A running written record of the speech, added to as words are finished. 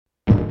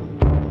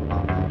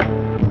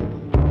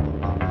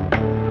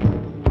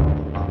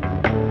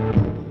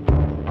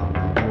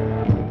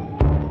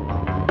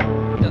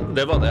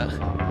det var det.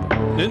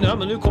 Men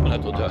nå kommer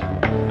jeg til å dø.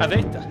 Jeg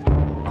vet det.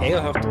 Jeg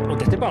har hørt, og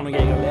dette er bare noe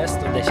jeg har lest,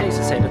 og det er ikke jeg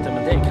som sier dette,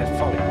 men det er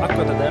kreftfarlig.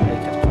 Akkurat det der er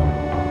kreftfarlig.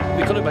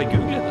 Vi kan jo bare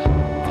google det.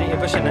 Fordi jeg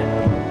bare kjenner,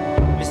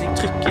 hvis jeg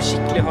trykker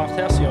skikkelig hardt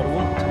her, så gjør det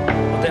vondt.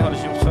 Og det har det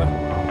ikke gjort før.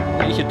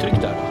 Det er ikke trykk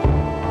der da.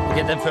 Ok,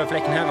 den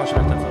føflekken her har ikke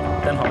vært der før.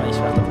 Den har jeg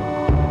ikke vært der før.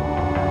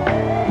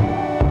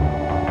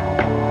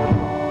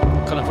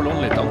 Kan jeg få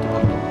låne litt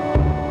antibac?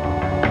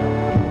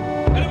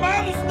 Er det meg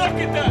du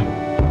snakket til?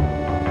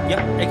 Ja,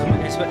 jeg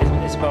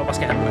skal bare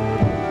vaske hendene.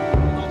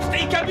 Nå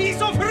stikker jeg bli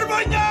så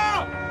forbanna!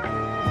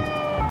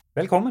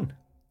 Velkommen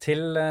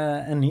til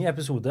en ny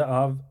episode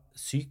av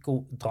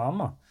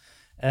Psykodrama.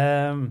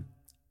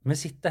 Vi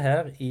sitter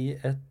her i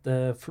et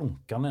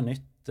flunkende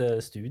nytt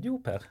studio,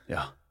 Per.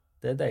 Ja.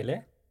 Det er deilig.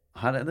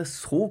 Her er det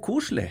så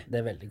koselig. Det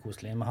er veldig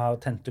koselig. Vi har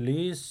tente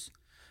lys,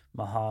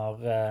 vi har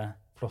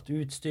flott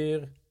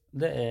utstyr.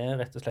 Det er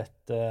rett og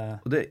slett...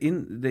 Og det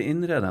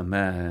innreder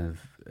med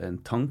en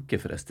tanke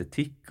for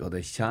estetikk, og det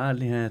er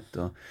kjærlighet.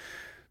 Og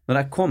når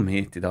jeg kom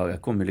hit i dag,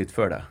 jeg kom jo litt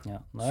før det. Ja,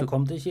 når jeg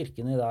kom til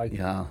kirken i dag.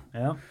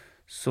 Ja.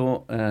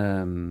 Så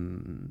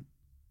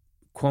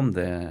kom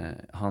det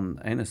han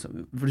ene som...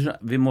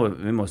 Vi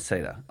må si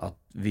det, at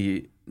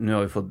nå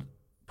har vi fått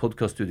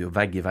podcaststudio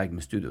vegg i vegg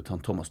med studio til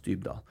han Thomas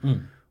Dybdahl.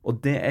 Og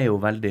det er jo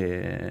veldig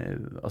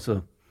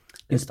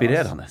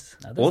inspirerende.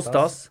 Og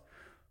stas.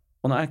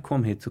 Og når jeg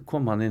kom hit, så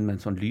kom han inn med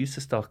en sånn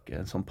lysestake,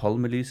 en sånn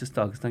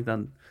palmelysestake. Så tenkte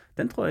jeg,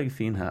 den tror jeg er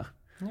fin her.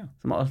 Ja.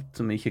 Som alt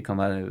som ikke kan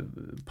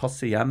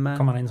passe hjemme.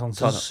 Kommer han inn sånn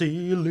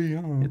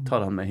Cecilia?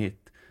 Tar han med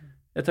hit.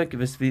 Jeg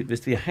tenker, hvis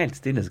vi er helt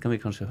stille, så kan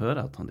vi kanskje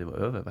høre at han var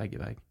over vegg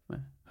i vegg.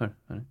 Hør.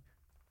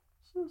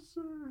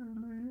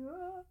 Cecilia.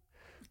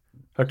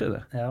 Hørte du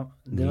det? Ja.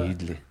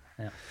 Nydelig.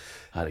 Ja.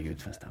 Herregud,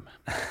 for en stemme.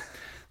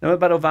 Det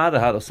var bare å være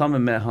her, og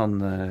sammen med han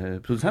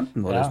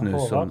produsenten vår nå,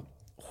 som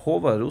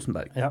Håvard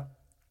Rosenberg. Ja.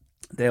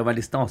 Det er jo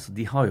veldig stas, og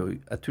de har jo,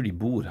 jeg tror de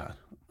bor her.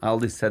 Jeg har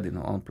aldri sett de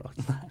noen annen plass.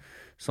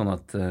 Sånn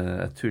at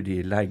jeg tror de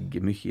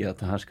legger mye i at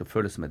det her skal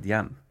føles som et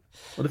hjem.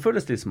 Og det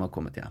føles litt som å ha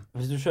kommet hjem.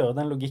 Hvis du kjører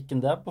den logikken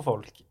der på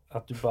folk,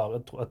 at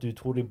du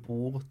tror de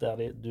bor der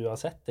du har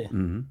sett de.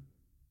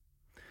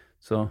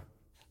 Så.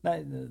 Nei,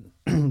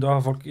 da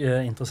har folk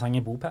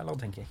interessante bopæler,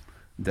 tenker jeg.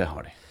 Det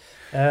har de.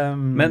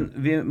 Men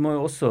vi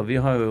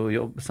har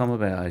jo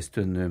samarbeidet en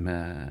stund nå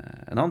med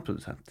en annen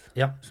produsent,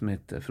 som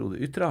heter Frode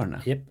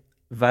Ytterarne. Yep.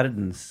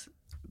 Verdens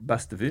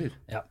beste fyr.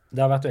 Ja,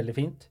 det har vært veldig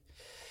fint.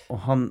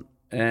 Og han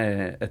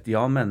er et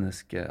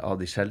ja-menneske av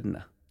de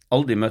sjeldne.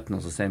 Aldri møtt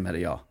noen som sier mer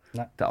ja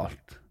til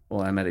alt,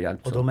 og er mer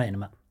hjelpsom. Og da mener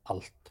vi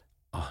alt.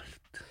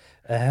 Alt.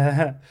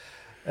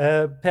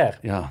 Per,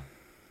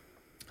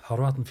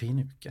 har du hatt en fin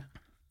uke?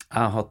 Jeg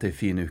har hatt en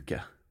fin uke.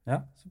 Ja,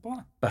 så bra.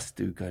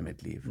 Beste uka i mitt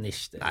liv.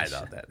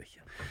 Neida, det er det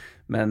ikke.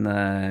 Men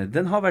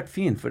den har vært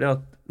fin, for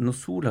når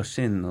sola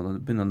skinner, og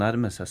det begynner å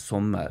nærme seg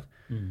sommer,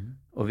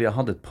 og vi har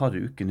hatt et par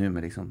uker nå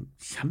med liksom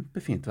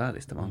kjempefint vær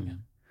i Stavanger.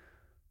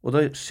 Og da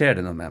skjer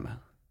det noe med meg.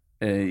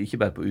 Ikke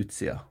bare på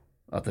utsida,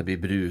 at jeg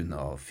blir brun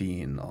og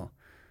fin,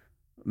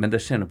 men det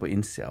skjer noe på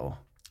innsida også.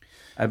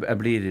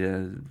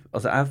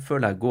 Jeg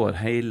føler jeg går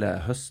hele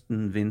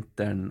høsten,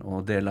 vinteren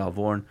og deler av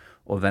våren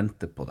og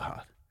venter på det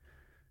her.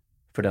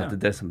 For det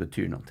er det som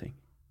betyr noe.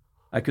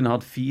 Jeg kunne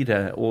hatt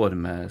 4 år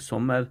med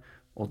sommer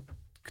og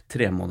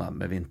 3 måneder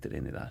med vinter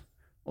inni der.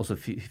 Og så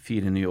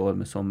 4 nye år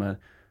med sommer.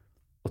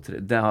 Og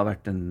det har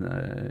vært en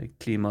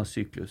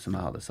klimasyklus som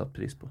jeg hadde satt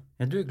pris på.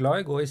 Ja, du er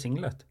glad i å gå i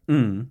singlet.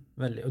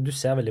 Veldig, og du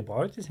ser veldig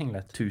bra ut i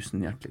singlet.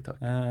 Tusen hjertelig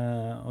takk.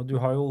 Og du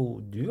har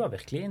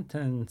virkelig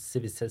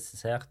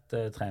intensivisert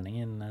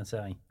treningen,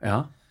 ser jeg.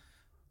 Ja.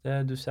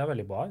 Du ser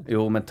veldig bra ut.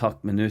 Jo, men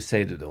takk, men nå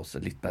sier du det også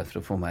litt bedre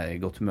for å få meg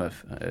i godt humør.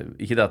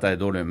 Ikke det at jeg er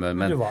i dårlig humør,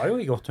 men... Du var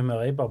jo i godt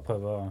humør, jeg bare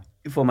prøver å...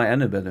 Få meg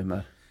enda bedre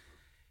humør.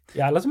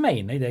 Ja, ellers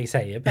mener jeg det jeg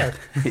sier, Per.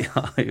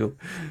 Ja, jo.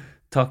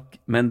 Takk,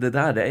 men det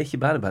er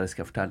ikke bare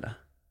skal jeg fortelle.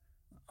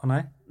 Å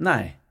nei?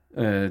 Nei,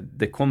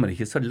 det kommer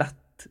ikke så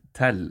lett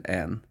til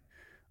en.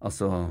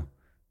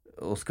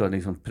 Og skal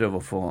liksom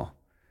prøve å få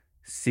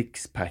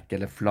sixpack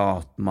eller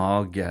flat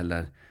mage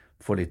eller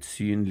få litt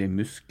synlige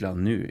muskler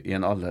nå i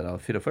en alder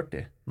av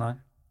 44. Nei.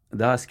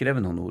 Det har jeg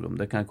skrevet noen ord om,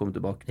 det kan jeg komme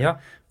tilbake til. Ja.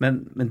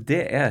 Men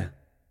det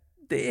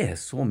er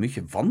så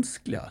mye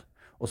vanskeligere.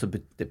 Og så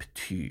det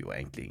betyr jo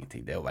egentlig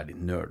ingenting. Det er jo veldig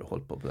nerd å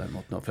holde på den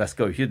måten. For jeg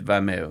skal jo ikke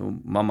være med, og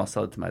mamma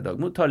sa det til meg i dag,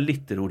 må du ta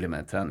litt rolig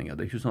med treningen.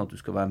 Det er ikke sånn at du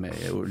skal være med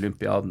i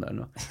Olympiaden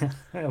eller noe.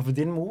 Ja, for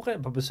din mor er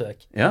på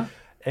besøk. Ja.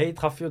 Jeg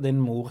traff jo din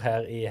mor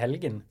her i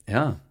helgen.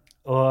 Ja.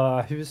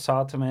 Og hun sa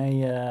til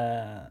meg,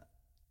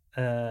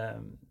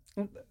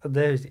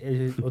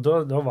 og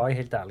da var jeg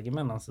helt ærlig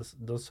med henne,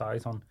 da sa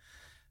jeg sånn,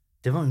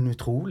 det var en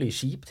utrolig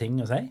kjip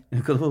ting å si.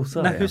 Hva var det hun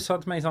sa? Nei, hun sa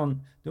til meg sånn,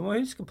 du må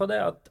huske på det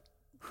at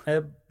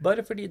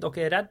bare fordi dere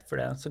er redd for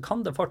det, så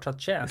kan det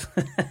fortsatt skje.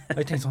 Og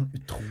jeg tenkte sånn,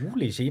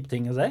 utrolig kjip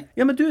ting å si.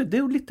 Ja, men du, det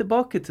er jo litt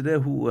tilbake til det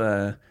hun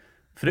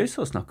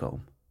Frøysa snakket om.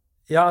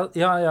 Ja.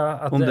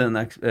 Om den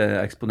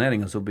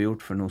eksponeringen som ble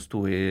gjort for noe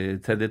sto i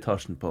 3.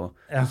 etasjen på.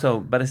 Hun sa,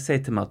 bare si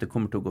til meg at det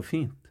kommer til å gå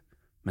fint.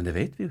 Men det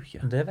vet vi jo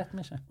ikke. Det vet vi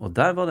ikke. Og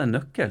der var det en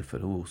nøkkel for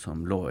hun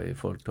som lå i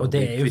forhold til... Og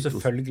det jo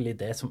selvfølgelig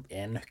det som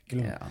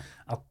nøkkelen.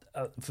 Ja.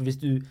 For hvis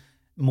du...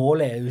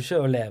 Målet jo ikke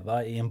å leve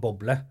i en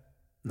boble.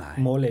 Nei.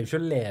 Målet jo ikke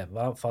å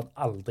leve for at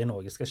aldri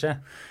noe skal skje.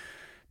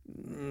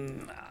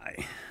 Nei.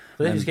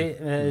 For det husker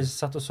jeg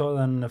satt og så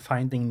den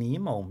Finding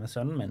Nemo med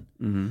sønnen min.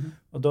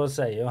 Og da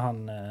sier jo han,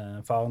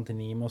 faren til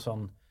Nemo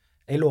sånn,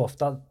 jeg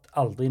lovte at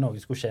aldri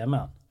noe skulle skje med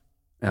han.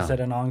 Ja. Så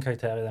det en annen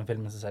karakter i den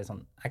filmen som sier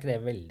sånn, ikke det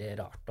veldig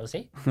rart å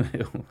si?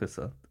 Jo, det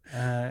sant.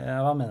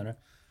 Hva mener du?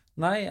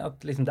 Nei,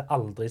 at liksom det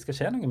aldri skal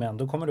skje noe med han.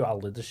 Da kommer det jo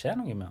aldri til å skje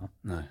noe med han.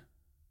 Nei.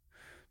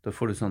 Da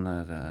får du sånn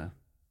der...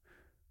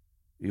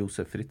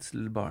 Josef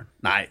Fritzl-barn.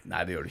 Nei,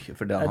 det gjør det ikke,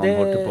 for han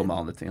holdt på med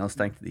andre ting. Han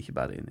stengte det ikke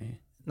bare inn i...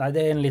 Nei,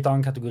 det en litt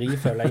annen kategori,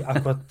 føler jeg,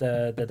 akkurat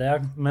det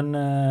der. Men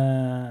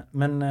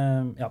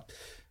ja.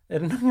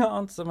 Det noe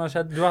annet som har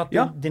skjedd? Du har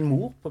hatt din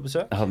mor på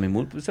besøk? Jeg har min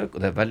mor på besøk,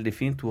 og det veldig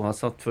fint. Hun har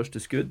satt første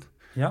skudd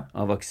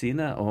av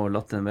vaksine, og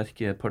latt den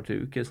virke et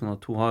par-tre uker, sånn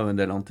at hun har jo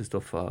en del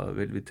antistoffer,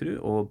 vil vi tro,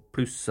 og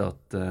pluss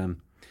at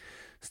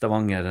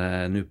Stavanger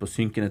nå på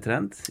synkende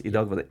trend. I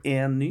dag var det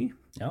 1 ny,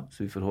 så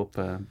vi får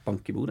håpe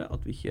bank i bordet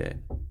at vi ikke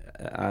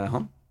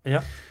han.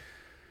 Ja.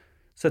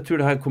 Så jeg tror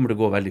det her kommer til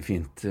å gå veldig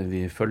fint.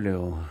 Vi følger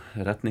jo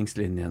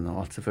retningslinjene og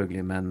alt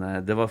selvfølgelig, men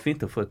det var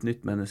fint å få et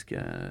nytt menneske,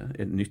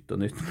 nytt,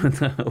 men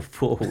å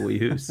få henne i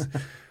hus.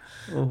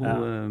 Og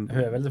hun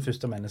vel det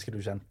første mennesket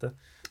du kjente.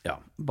 Ja,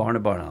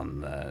 barnebarna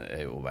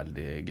jo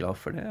veldig glad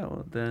for det,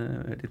 og det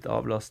litt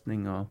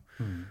avlastning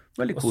og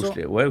veldig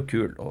koselig. Hun jo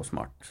kul og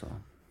smart. Så.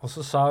 Og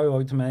så sa hun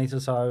også til meg, så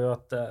sa hun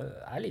at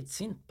jeg litt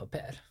sint på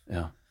Per.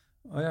 Ja.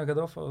 Og hva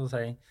da for å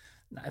si?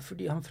 Nei,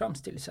 fordi han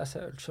fremstiller seg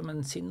selv som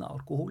en sinne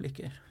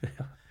alkoholiker.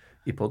 Ja,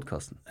 i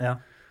podcasten. Ja.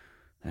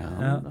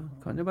 Ja, da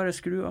kan du bare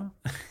skru av.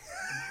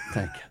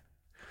 Tenk.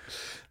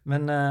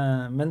 Men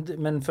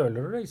føler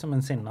du deg som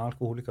en sinne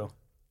alkoholiker?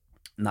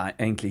 Nei,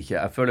 egentlig ikke.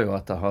 Jeg føler jo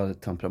at jeg har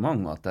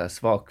temperament, og at jeg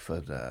svak for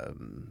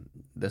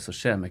det som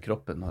skjer med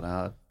kroppen når jeg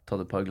har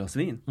tatt et par glass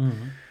vin.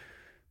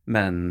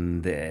 Men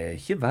det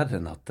ikke verre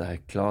enn at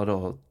jeg klarer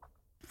å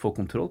få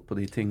kontroll på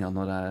de tingene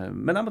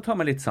men jeg må ta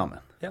meg litt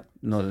sammen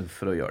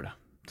for å gjøre det.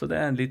 Så det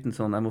en liten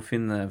sånn, jeg må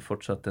finne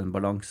fortsatt den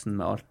balansen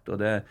med alt, og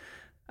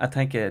jeg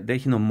tenker, det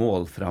ikke noe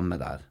mål fremme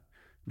der.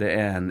 Det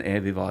en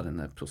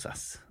evigvarende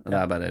prosess. Og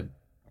det bare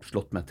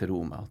slått meg til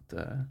ro med at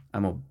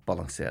jeg må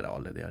balansere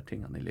alle de her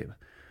tingene i livet.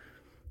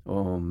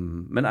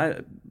 Men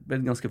jeg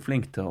vel ganske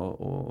flink til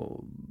å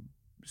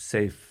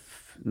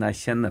når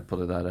jeg kjenner på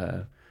det der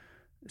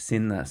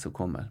sinnet som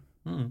kommer,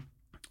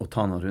 og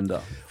ta noen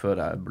runder før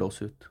jeg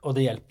blåser ut. Og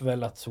det hjelper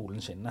vel at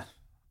solen skinner?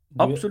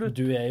 Absolutt.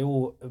 Du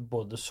jo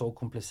både så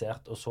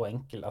komplisert og så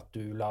enkel at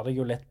du lar deg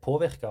jo lett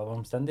påvirke av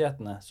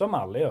omstendighetene, som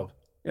alle gjør.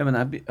 Ja, men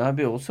jeg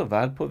blir også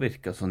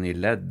værpåvirket sånn i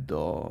ledd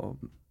og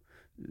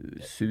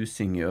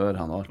susing i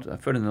ørene og alt.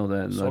 Jeg føler når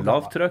det er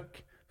lavtrykk,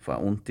 får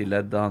jeg ondt i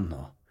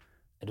leddene.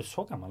 Du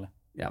så gammel?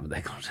 Ja, men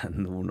det kanskje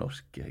en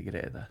nordnorsk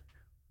greie der.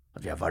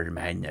 At vi har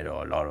varme hender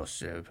og lar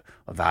oss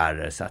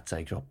været sette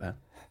seg i kroppen.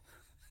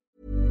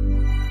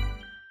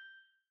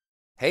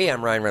 Hey,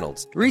 I'm Ryan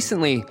Reynolds.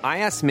 Recently,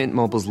 I asked Mint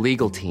Mobile's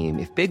legal team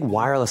if big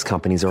wireless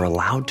companies are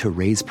allowed to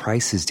raise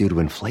prices due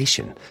to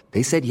inflation.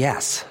 They said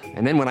yes.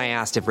 And then when I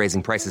asked if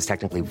raising prices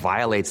technically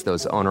violates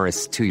those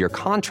onerous 2-year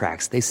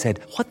contracts, they said,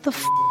 "What the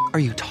f*** are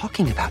you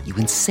talking about, you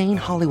insane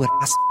Hollywood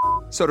ass?"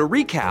 So to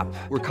recap,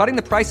 we're cutting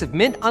the price of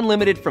Mint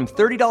Unlimited from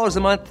 $30 a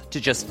month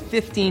to just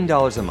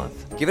 $15 a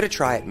month. Give it a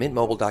try at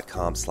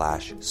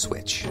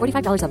mintmobile.com/switch.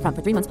 $45 up front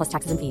for 3 months plus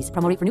taxes and fees.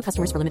 Promo rate for new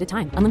customers for limited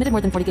time. Unlimited more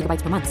than 40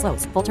 gigabytes per month.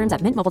 Slows full terms at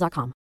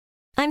mintmobile.com.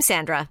 I'm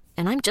Sandra,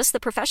 and I'm just the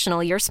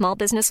professional your small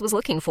business was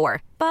looking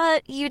for.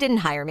 But you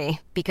didn't hire me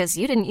because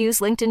you didn't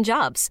use LinkedIn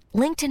Jobs.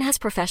 LinkedIn has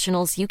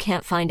professionals you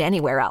can't find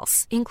anywhere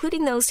else,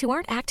 including those who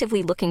aren't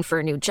actively looking for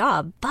a new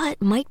job,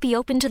 but might be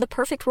open to the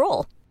perfect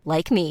role,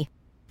 like me.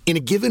 In a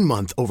given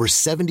month, over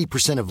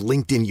 70% of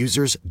LinkedIn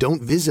users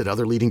don't visit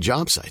other leading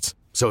job sites.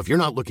 So if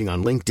you're not looking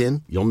on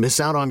LinkedIn, you'll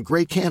miss out on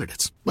great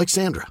candidates like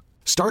Sandra.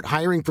 Start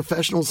hiring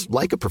professionals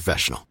like a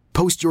professional.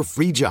 Post your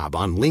free job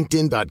on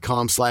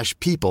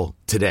linkedin.com/people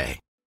today.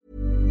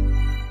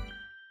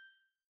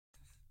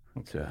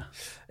 Tror jeg.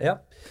 Ja.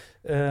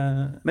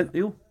 Men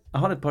jo, jeg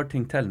har et par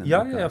ting til.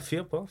 Ja,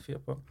 fyr på.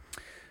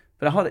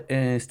 For jeg har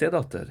en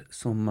stedatter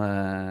som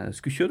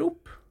skulle kjøre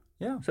opp.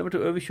 Ja. Så jeg ble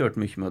overkjørt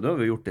mye med, og da har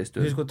vi gjort det i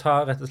stund. Du skulle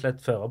ta rett og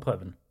slett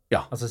førerprøven? Ja.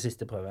 Altså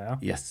siste prøve, ja?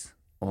 Yes.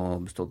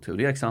 Og bestått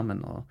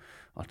teorieksamen, og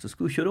altså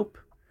skulle kjøre opp.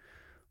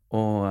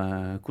 Og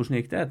hvordan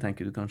gikk det,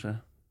 tenker du kanskje?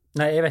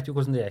 Nei, jeg vet jo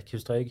hvordan det gikk,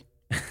 hustrøy.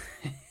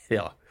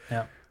 Ja.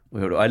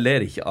 Og jeg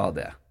ler ikke av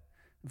det,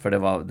 for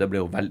det ble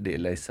hun veldig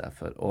lei seg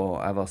for.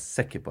 Og jeg var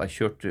sikker på, jeg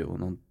kjørte jo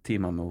noen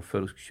timer med henne før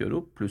hun skulle kjøre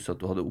opp, pluss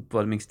at hun hadde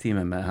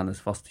oppvarmingstime med hennes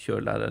faste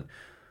kjørelærer.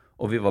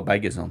 Og vi var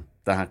begge sånn,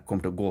 det her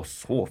kommer til å gå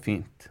så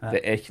fint. Ja.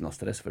 Det ikke noe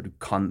stress, for du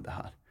kan det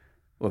her.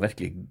 Og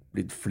virkelig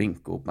blitt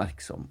flink og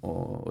oppmerksom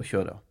og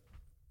kjøre.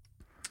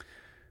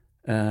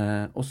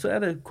 Og så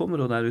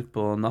kommer hun der ut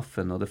på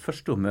naffen, og det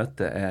første hun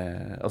møter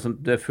altså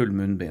det full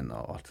munnbind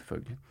og alt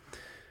selvfølgelig.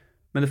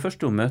 Men det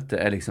første hun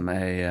møter liksom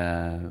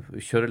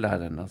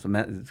kjørelæreren, altså,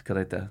 hva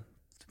det heter,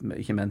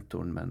 ikke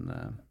mentoren, men...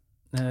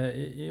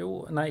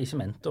 ikke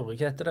mentor, hva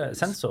heter det?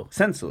 Sensor.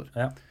 Sensor.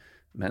 Ja.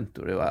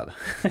 Mentor, det var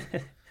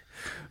det.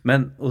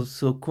 Men, og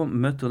så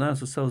møtte hun der,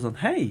 og så sa hun sånn,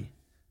 hei!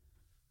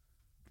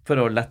 For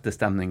å lette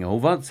stemningen.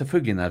 Hun var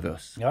selvfølgelig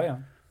nervøs. Ja, ja.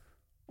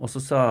 Og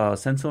så sa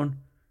sensoren,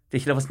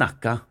 det ikke lov å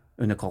snakke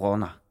under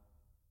korona.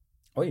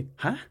 Oi.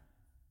 Hæ?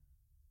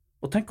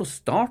 Og tenk å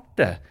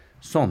starte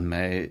sånn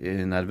med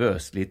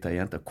nervøs liten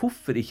jente.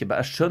 Hvorfor ikke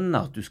bare? Jeg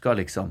skjønner at du skal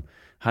liksom,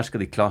 her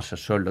skal de klare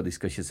seg selv, og de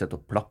skal ikke sitte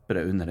og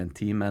plapre under en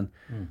time.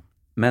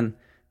 Men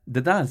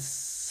det der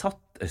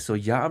satt så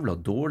jævla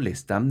dårlig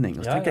stemning.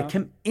 Og så tenker jeg,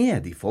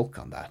 hvem de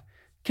folkene der?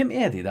 Hvem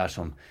de der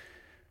som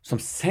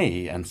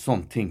sier en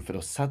sånn ting for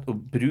å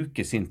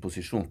bruke sin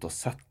posisjon til å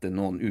sette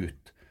noen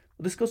ut?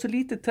 Og det skal så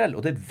lite til,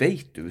 og det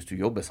vet du hvis du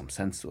jobber som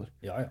sensor.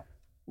 Ja, ja.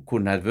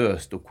 Hvor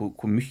nervøst og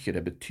hvor mye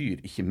det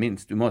betyr, ikke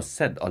minst. Du må ha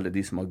sett alle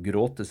de som har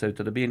gråtet seg ut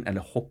av bilen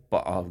eller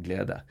hoppet av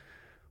glede.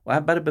 Og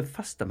jeg bare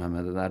befestet meg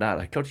med det der.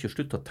 Jeg klarte ikke å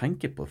slutte å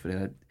tenke på, for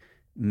jeg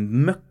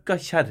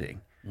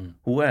møkkakjerring.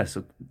 Hun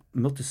så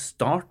måtte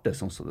starte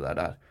sånn som det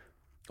der.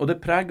 Og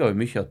det preget jo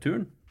mye av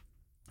turen.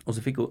 Og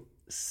så fikk hun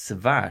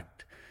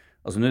svært,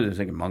 altså nå det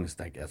sikkert mange som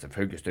tenker,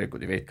 selvfølgelig stryk,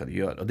 og de vet hva de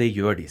gjør, og det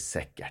gjør de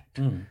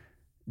sikkert.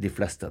 De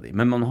fleste av de.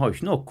 Men man har jo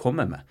ikke noe å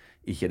komme med.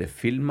 Ikke det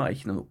filmet,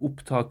 ikke noe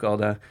opptak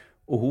av det.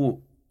 Og hun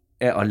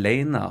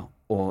alene,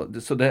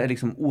 så det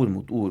liksom ord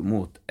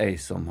mot ei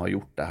som har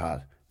gjort det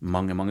her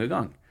mange, mange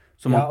ganger.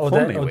 Så man og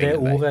det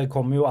ordet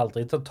kommer jo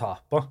aldri til å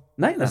tape.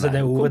 Nei. Altså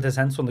det ordet til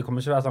sensoren, det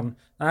kommer ikke være sånn,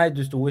 nei,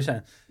 du sto ikke.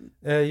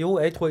 Jo,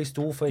 jeg tror jeg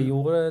sto, for jeg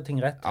gjorde ting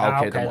rett.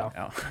 Ok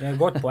da. Det er et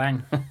godt poeng.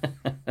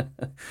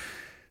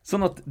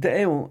 Sånn at det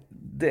er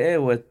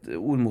jo et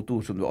ord mot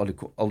ord som du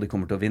aldri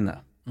kommer til å vinne.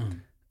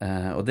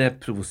 Og det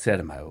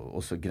provoserer meg jo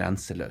også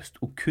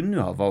grenseløst. Hun kunne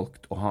jo ha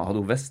valgt, og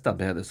hadde hun visst det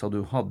bedre, så hadde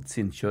hun hatt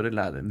sin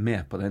kjørelærer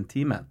med på den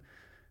timen.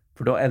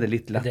 For da det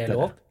litt lettere. Det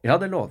lov? Ja,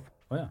 det lov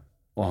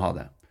å ha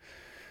det.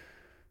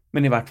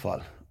 Men i hvert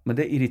fall, men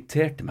det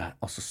irriterte meg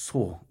altså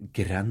så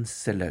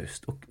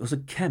grenseløst. Og så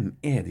hvem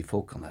de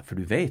folkene her? For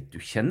du vet, du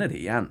kjenner det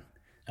igjen.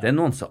 Det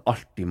noen som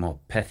alltid må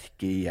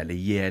perke i, eller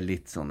gi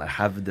litt sånn,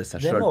 hevde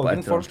seg selv på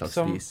et eller annet slags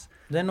vis.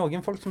 Det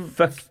noen folk som...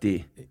 Fuck de.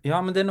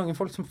 Ja, men det noen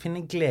folk som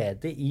finner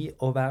glede i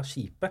å være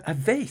kjipe.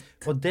 Jeg vet.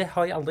 Og det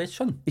har jeg aldri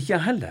skjønt. Ikke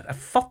jeg heller. Jeg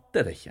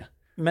fatter det ikke.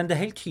 Men det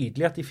helt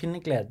tydelig at de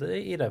finner glede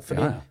i det.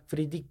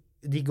 Fordi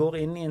de går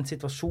inn i en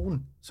situasjon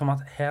som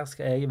at her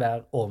skal jeg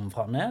være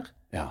ovenfra og ned.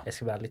 Jeg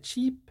skal være litt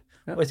kjip.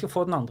 Og jeg skal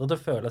få den andre til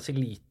å føle seg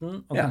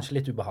liten og kanskje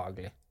litt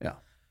ubehagelig. Ja.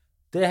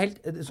 Det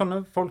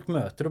sånne folk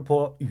møter du på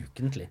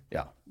ukentlig.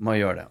 Ja, man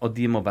gjør det. Og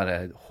de må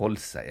bare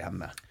holde seg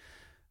hjemme,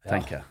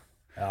 tenker jeg.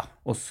 Ja.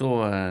 Og så,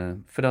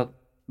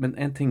 men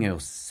en ting å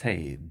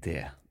si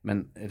det,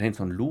 men rent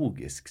sånn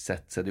logisk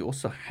sett, så det jo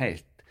også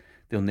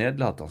det jo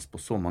nedlatende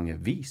på så mange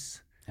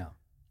vis. Ja.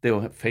 Det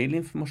jo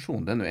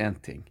feilinformasjon, det jo en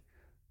ting.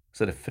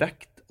 Så det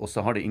frekt, og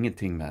så har det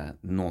ingenting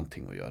med noen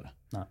ting å gjøre.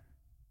 Nei.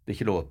 Det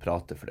ikke lov å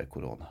prate for det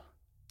korona.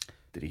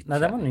 Dritkjæring.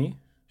 Nei, det var ny.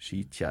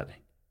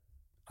 Skitkjæring.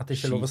 At det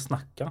ikke er lov å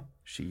snakke.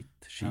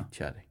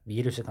 Skitkjæring.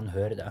 Viruset kan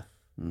høre det.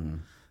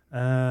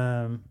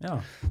 Ja.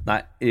 Nei,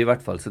 i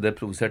hvert fall, så det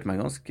provoserte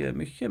meg ganske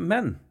mye,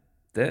 men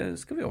det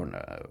skal vi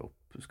ordne opp.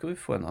 Skal vi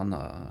få en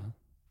annen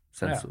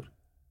sensor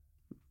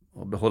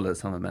og beholde det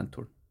samme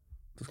mentoren.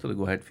 Da skal det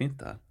gå helt fint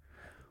det her.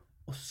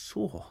 Og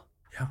så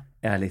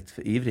jeg litt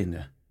for ivrig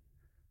nå.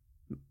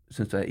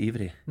 Synes du jeg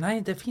ivrig? Nei,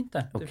 det fint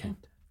det. Det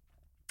fint.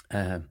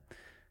 Jeg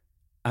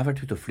har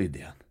vært ute og flydd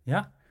igjen.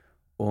 Ja.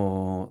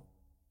 Og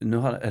nå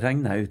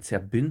regnet jeg ut, så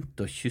jeg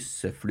begynte å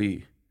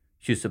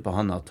kysse på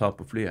handa og ta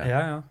på flyet.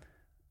 Ja.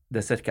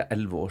 Det cirka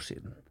 11 år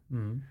siden.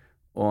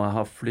 Og jeg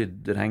har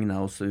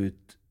regnet også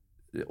ut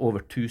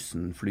over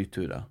 1000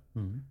 flyturer.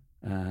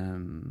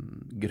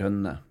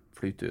 Grønne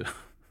flyturer.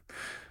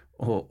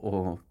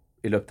 og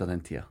i løpet av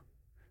den tida.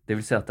 Det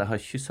vil si at jeg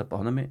har kysset på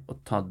handa mi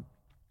og tatt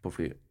på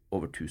flyet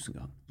over 1000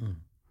 ganger.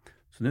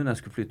 Så nå når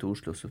jeg skulle fly til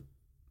Oslo, så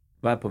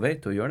var jeg på vei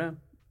til å gjøre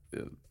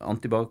det.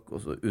 Antibac, og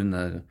så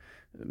under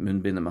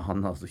munnbindet med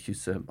handa, og så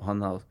kysse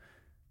handa.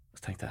 Og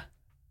så tenkte jeg,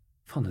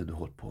 faen det du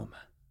holder på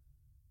med?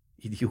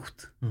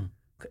 Idiot.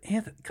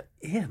 Hva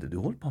det du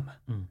holder på med?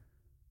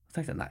 Så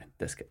tenkte jeg, nei,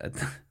 det skal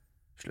jeg.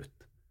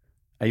 Slutt.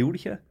 Jeg gjorde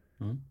det ikke.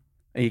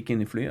 Jeg gikk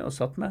inn i flyet og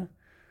satt meg.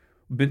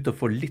 Begynte å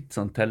få litt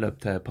sånn tilløp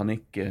til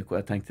panikk, hvor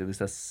jeg tenkte, hvis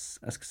jeg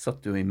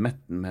satt jo i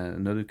midten med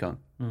nødutgang.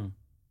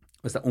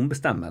 Hvis jeg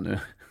ombestemmer meg nå.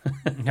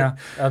 ja,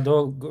 da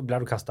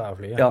blir du kastet av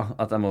flyet. Ja,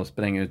 at jeg må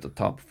sprenge ut og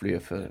ta på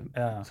flyet for...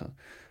 Ja. Så,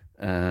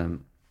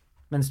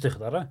 men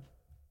styrte det?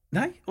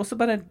 Nei, og så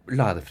bare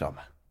la jeg det fra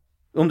meg.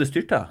 Om det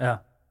styrte? Ja.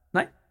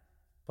 Nei.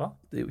 Bra.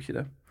 Det jo ikke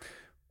det.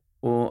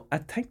 Og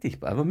jeg tenkte ikke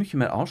på, jeg var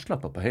mye mer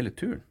avslappet på hele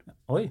turen.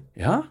 Oi.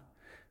 Ja,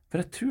 for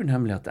jeg tror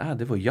nemlig at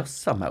jeg var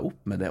jasset meg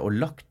opp med det og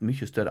lagt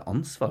mye større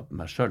ansvar på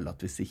meg selv,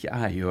 at hvis ikke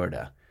jeg gjør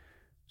det,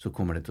 så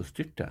kommer det til å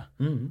styrte.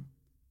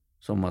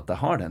 Som at jeg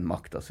har den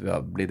makten som vi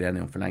har blitt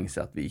enige om for lenge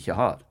siden at vi ikke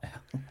har.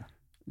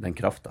 Den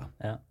kraften.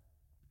 Ja.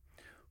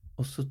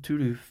 Og så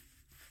tror du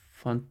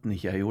fant den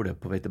ikke jeg gjorde det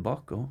på vei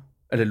tilbake også.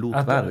 Eller lot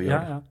være å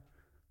gjøre det.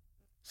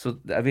 Så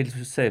jeg vil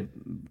si,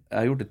 jeg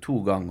har gjort det 2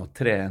 ganger, og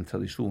 3 en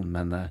tradisjon,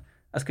 men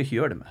jeg skal ikke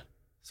gjøre det mer.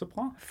 Så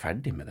bra.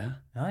 Ferdig med det.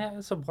 Ja,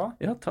 så bra.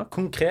 Ja, takk.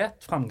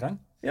 Konkret fremgang.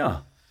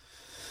 Ja.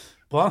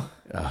 Bra.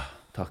 Ja,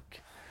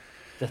 takk.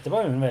 Dette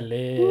var jo en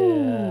veldig...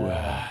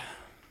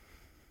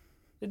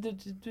 Du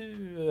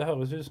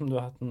høres ut som du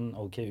har hatt en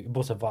ok uke,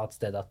 bortsett fra et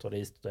sted at du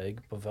hadde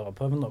støy på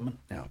førerprøven, men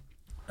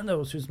det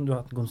høres ut som du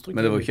har hatt en konstruktiv uke.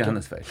 Men det var jo ikke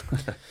hennes feil.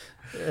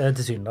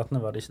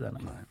 Tilsynelatende var det ikke det,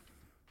 nei.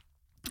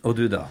 Og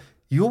du da?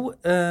 Jo,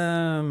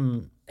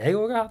 jeg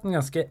også har hatt en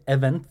ganske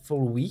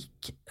eventful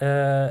week.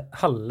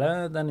 Halve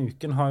denne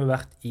uken har jo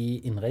vært i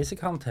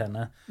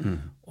innreisekarantene,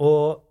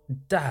 og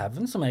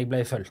dæven som jeg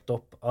ble følt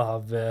opp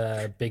av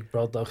Big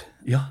Brother.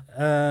 Ja.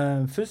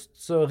 Først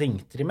så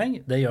ringte de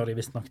meg, det gjør de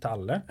visst nok til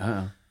alle,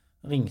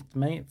 ringte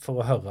meg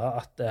for å høre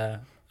at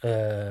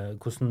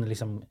hvordan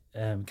liksom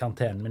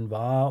karantenen min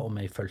var, om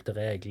jeg følte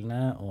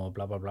reglene, og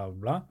bla bla bla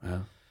bla. Ja.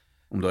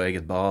 Om du har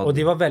eget bad. Og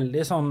de var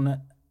veldig sånn,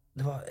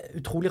 det var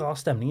utrolig rar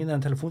stemning i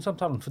den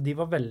telefonsamtalen, for de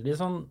var veldig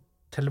sånn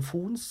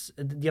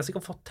de har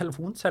sikkert fått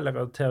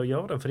telefonselgere til å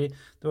gjøre det, fordi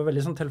det var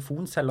veldig sånn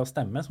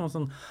telefonselgerstemme, som var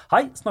sånn,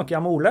 hei, snakker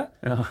jeg med Ole?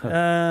 Ja.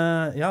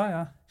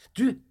 Ja.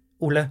 Du,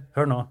 Ole,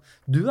 hør nå,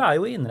 du er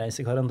jo i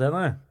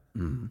innreisekarantene.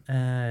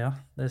 Ja,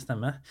 det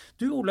stemmer.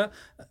 Du, Ole,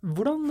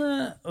 hvordan...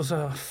 Og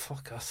så,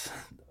 fuck ass.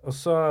 Og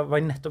så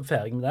var jeg nettopp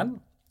ferdig med den,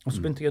 og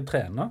så begynte jeg å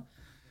trene,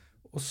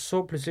 og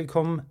så plutselig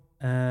kom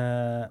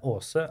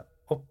Åse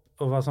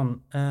opp og var sånn,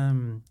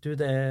 du,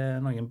 det er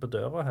noen på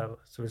døra her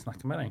som vil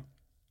snakke med deg.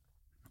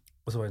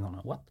 Og så var jeg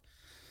sånn, what?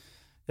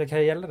 Ja, hva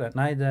gjelder det?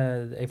 Nei,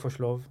 jeg får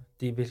ikke lov,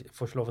 de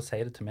får ikke lov å si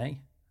det til meg.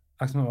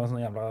 Akkurat som det var en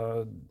sånn jævla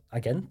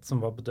agent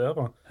som var på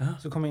døra.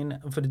 Så kom jeg inn,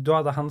 for da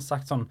hadde han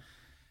sagt sånn,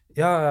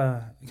 ja,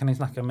 kan jeg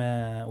snakke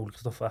med Ole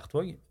Kristoffer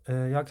Ertvåg?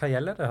 Ja, hva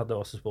gjelder det, hadde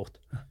Åse spurt.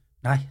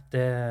 Nei,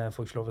 det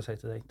får jeg ikke lov å si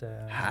til deg.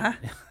 Hæ?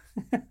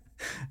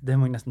 Det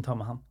må jeg nesten ta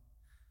med han.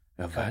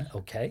 Ja vel.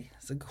 Ok,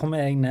 så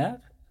kommer jeg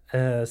ned,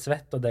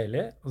 svett og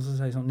deilig, og så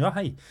sier jeg sånn, ja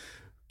hei,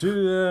 du,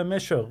 vi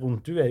kjører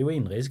rundt, du er jo i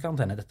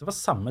innreisekarantene. Dette var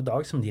samme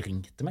dag som de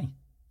ringte meg.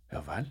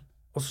 Ja vel.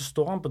 Og så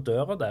står han på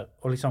døra der,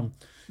 og liksom...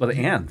 Var det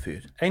en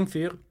fyr? En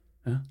fyr,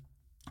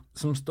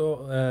 som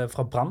står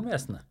fra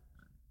brandvesenet.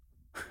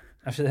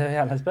 Er ikke det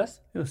jævlig spes?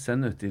 Jo,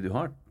 send ut de du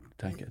har,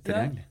 tenker jeg,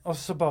 tilgjengelig. Ja,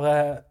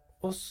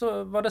 og så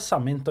var det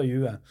samme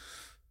intervjuet.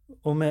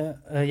 Og vi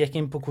gikk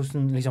inn på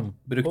hvordan liksom...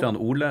 Brukte han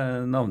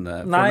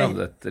Ole-navnet,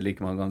 fornavnet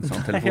like mange ganger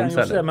som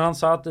telefonselger? Men han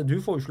sa at du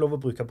får jo ikke lov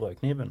å bruke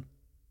brødkniven.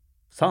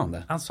 Sa han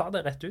det? Han sa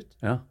det rett ut.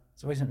 Ja.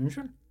 Så var jeg sånn,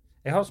 unnskyld.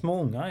 Jeg har små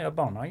unger, jeg har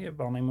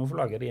barnehagebarn, jeg må få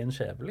lage de en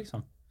skjeve,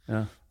 liksom.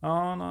 Ja.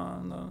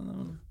 Nei.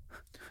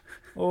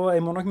 Og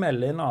jeg må nok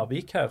melde inn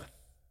avvik her.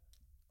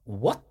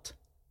 What?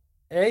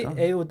 Jeg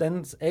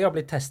har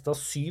blitt testet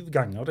 7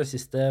 ganger de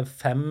siste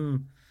 5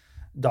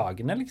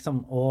 dagene,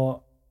 liksom,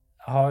 og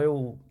har jo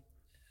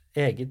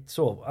eget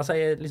sove. Altså,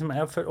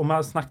 og vi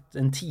har snakket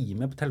en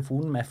time på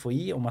telefonen med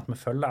FHI om at vi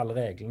følger alle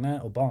reglene,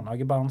 og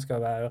barnehagebarn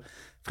skal være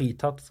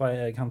fritatt fra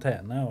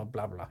karantene, og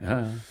bla bla. Ja.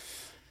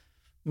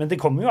 Men det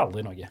kommer jo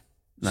aldri noe.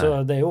 Nei.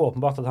 Så det er jo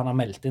åpenbart at han har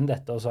meldt inn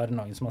dette, og så er det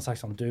noen som har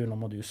sagt sånn, du, nå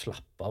må du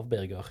slappe av,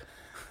 Birger.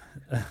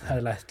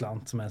 Eller et eller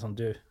annet som er sånn,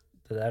 du,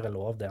 det der er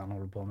lov, det han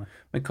holder på med.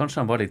 Men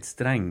kanskje han var litt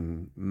streng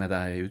med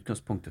deg i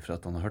utgangspunktet for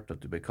at han har hørt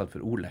at du ble kalt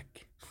for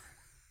Olek?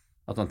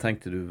 At han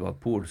tenkte du var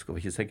polsk og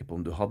var ikke sikker på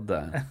om du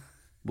hadde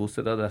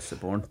bostedadresse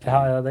på ordentlig?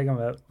 Ja, det kan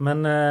være.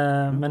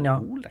 Men ja.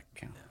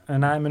 Olek?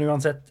 Nei, men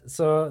uansett,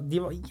 så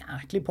de var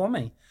jæklig på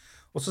meg.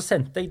 Og så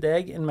sendte jeg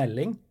deg en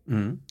melding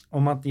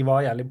om at de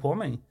var jævlig på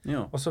meg.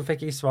 Ja. Og så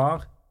fikk jeg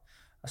svar.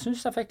 Jeg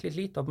synes jeg fikk litt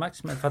lite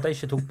oppmerksomhet for at jeg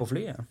ikke tok på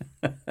flyet.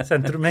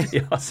 Sendte du meg?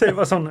 Ja. Så jeg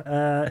var sånn,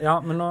 ja,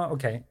 men nå,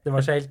 ok, det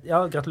var ikke helt, ja,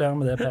 gratulerer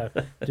med det,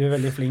 Per. Du er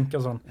veldig flink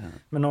og sånn. Ja.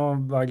 Men nå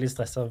var jeg litt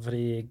stresset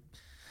fordi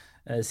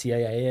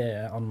CIA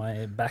er on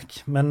my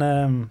back. Men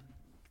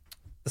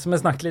så vi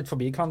snakket litt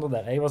forbi hverandre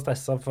der. Jeg var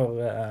stresset for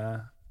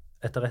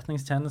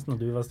etterretningstjenesten,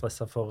 og du var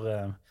stresset for...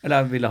 Eller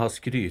jeg ville ha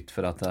skryt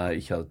for at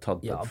jeg ikke hadde tatt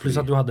på ja, pluss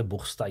at du hadde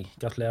bursdag.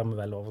 Gratulerer med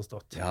vel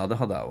overstått. Ja, det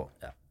hadde jeg også.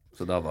 Ja.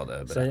 Så da var det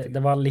berettiget. Så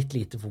det var litt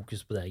lite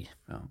fokus på deg.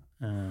 Ja.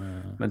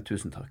 Men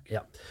tusen takk.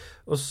 Ja.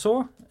 Og så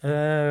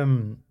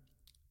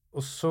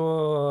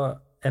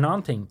en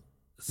annen ting.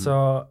 Så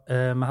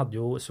vi hadde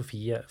jo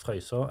Sofie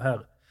Frøyså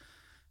her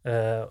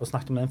og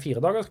snakket om den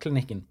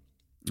 4-dagersklinikken.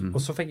 Og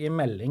så fikk jeg en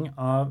melding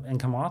av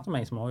en kamerat av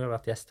meg som også har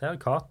vært gjest her,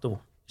 Kato,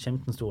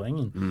 Kjemten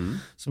Storengen,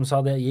 som sa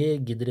det,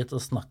 jeg gidder ikke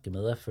å snakke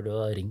med deg før du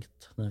har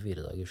ringt den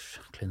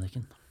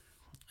 4-dagersklinikken.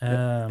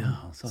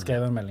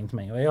 Skrev en melding til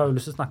meg, og jeg har jo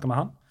lyst til å snakke med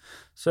han.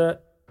 Så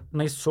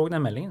når jeg så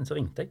den meldingen, så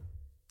ringte jeg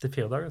til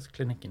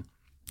 4-dagersklinikken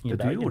i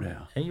Bergen. Du gjorde det,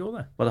 ja? Jeg gjorde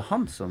det. Var det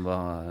han som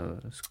var...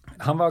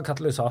 Han var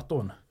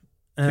katalysatoren.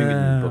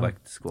 Tyngden på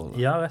vektskålen?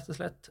 Ja, rett og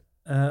slett.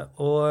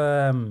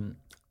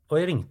 Og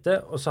jeg ringte,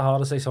 og så har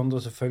det seg sånn,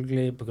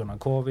 selvfølgelig på grunn av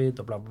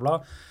covid og bla bla bla,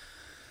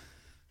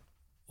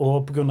 og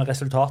på grunn av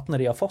resultatene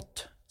de har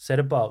fått, så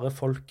er det bare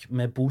folk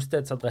med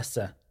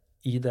bostedsadresse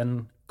i den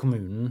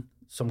kommunen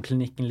som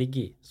klinikken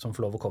ligger i, som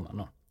får lov å komme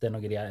nå. Det er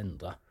noe de har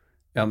endret.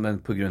 Ja, men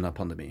på grunn av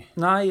pandemi?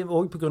 Nei,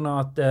 også på grunn av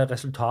at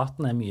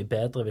resultatene mye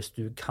bedre hvis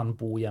du kan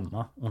bo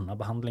hjemme under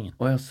behandlingen.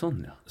 Ja,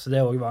 sånn, ja. Så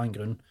det også var en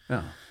grunn.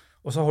 Ja.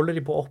 Og så holder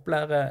de på å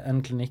opplære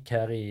en klinikk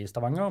her i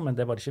Stavanger, men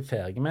det var de ikke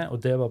ferdige med, og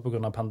det var på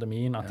grunn av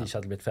pandemien at de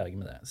ikke hadde blitt ferdige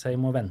med det. Så jeg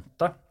må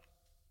vente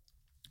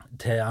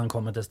til han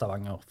kommer til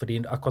Stavanger, fordi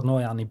akkurat nå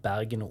han i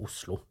Bergen og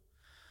Oslo,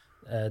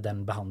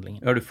 den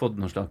behandlingen. Har du fått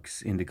noen slags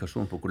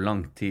indikasjon på hvor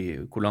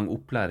lang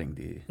opplæring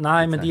de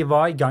Nei, men de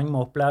var i gang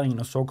med opplæringen,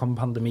 og så kom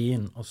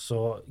pandemien, og så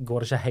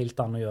går det ikke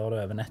helt an å gjøre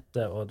det over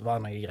nettet, og det var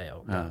noen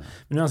greier. Ja.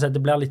 Men uansett,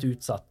 det blir litt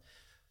utsatt.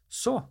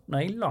 Så,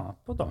 når jeg la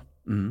på da,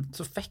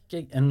 så fikk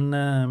jeg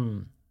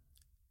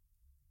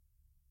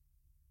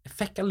jeg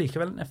fikk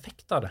allikevel en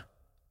effekt av det.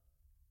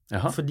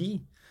 Jaha. Fordi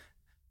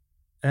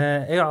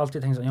jeg har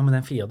alltid tenkt sånn, ja, men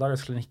den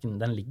 4-dagersklinikken,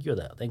 den ligger jo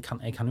der.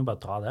 Jeg kan jo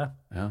bare dra der.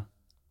 Ja.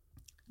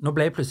 Nå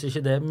ble plutselig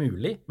ikke det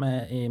mulig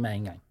med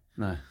en gang.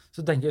 Nei.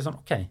 Så tenker jeg sånn,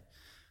 ok,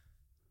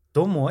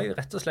 da må jeg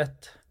rett og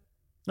slett,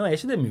 nå er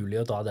ikke det mulig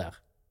å dra der.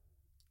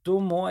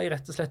 Da må jeg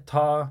rett og slett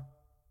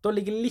da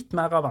ligger litt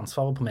mer av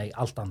ansvaret på meg.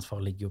 Alt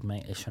ansvaret ligger jo på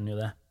meg, jeg skjønner jo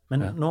det. Men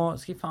nå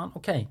skal jeg faen,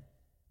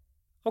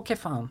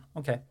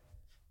 ok.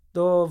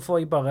 Da får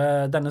jeg bare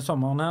denne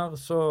sommeren her,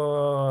 så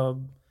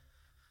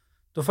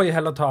da får jeg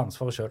heller ta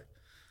ansvaret selv.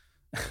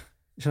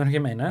 Skjønner du hva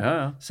jeg mener?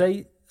 Ja. Så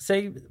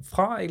jeg,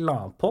 fra jeg la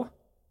på,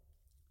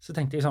 så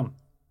tenkte jeg sånn,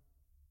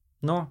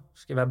 nå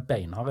skal jeg være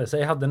beinhard. Så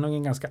jeg hadde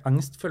noen ganske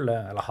angstfulle,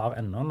 eller har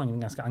ennå noen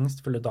ganske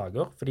angstfulle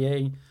dager, fordi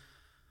jeg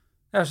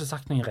har ikke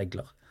sagt noen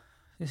regler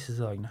disse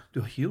dagene.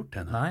 Du har ikke gjort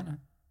det? Nei.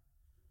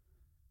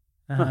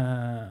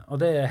 Og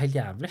det er helt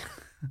jævlig.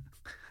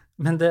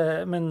 Men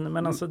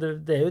altså,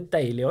 det er jo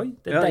deilig også.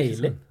 Det er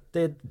deilig.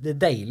 Det er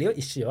deilig å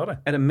ikke gjøre det.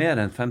 Er det mer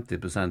enn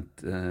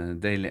 50%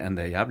 deilig enn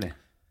det er jævlig?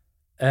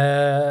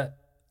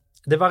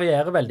 Det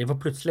varierer veldig, for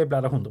plutselig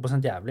blir det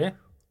 100% jævlig,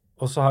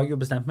 og så har jeg jo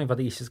bestemt meg for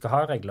at jeg ikke skal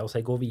ha regler, så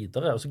jeg går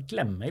videre, og så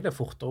glemmer jeg det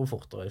fortere og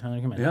fortere. Skjønner du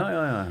hva jeg mener?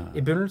 Ja.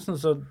 I begynnelsen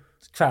så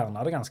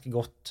kverner det ganske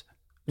godt.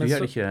 Du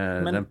gjør ikke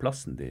den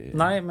plassen de...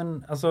 Nei, men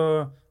altså,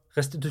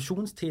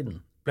 restitusjonstiden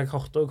blir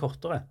kortere og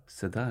kortere.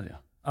 Se der, ja.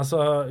 Altså,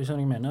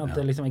 skjønner du hva jeg mener? At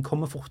det liksom, jeg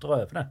kommer fortere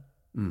over det.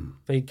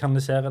 For jeg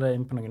kanaliserer det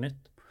inn på noe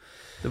nytt.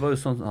 Det var jo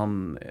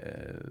sånn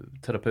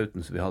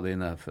terapeuten som vi hadde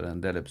inne for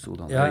en del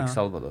episoder, Erik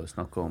Salvador,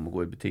 snakket om å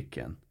gå i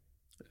butikken,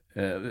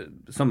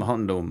 som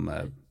handler om...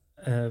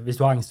 hvis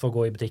du har angst for å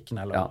gå i butikken,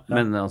 eller... Ja,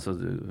 men altså,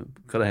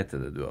 hva det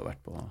heter det du har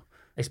vært på?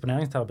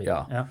 Eksponeringsterapi.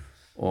 Ja.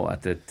 Og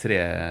etter 3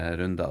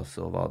 runder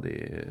så var de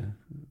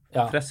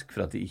friske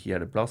for at de ikke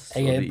gir det plass.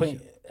 Jeg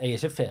er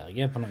ikke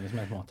ferdig på noen som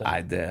helst måte.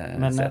 Nei, det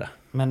ser jeg.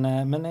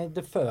 Men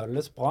det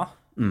føles bra.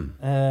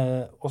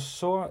 Og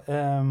så,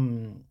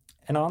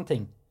 en annen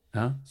ting,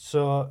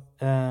 så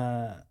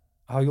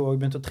har jeg jo også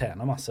begynt å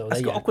trene masse, og det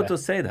hjelper. Jeg skal akkurat til å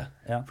si det,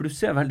 for du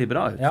ser veldig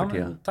bra ut for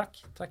tiden.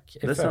 Takk.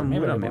 Det sa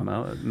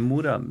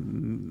mora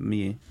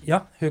mi.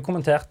 Ja, hun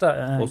kommenterte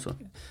også.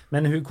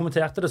 Men hun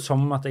kommenterte det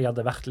som at jeg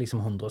hadde vært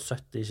liksom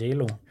 170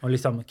 kilo, og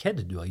liksom, hva er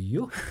det du har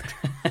gjort?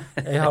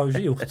 Jeg har jo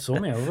ikke gjort så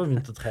mye, jeg har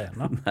begynt å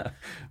trene. Nei,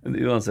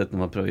 men uansett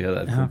når man prøver å gi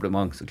deg et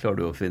kompliment, så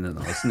klarer du å finne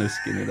noe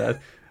snusk inni der.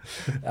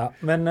 Ja,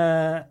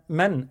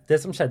 men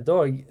det som skjedde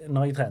også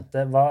når jeg trente,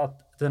 var at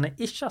denne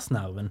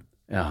ischiasnerven,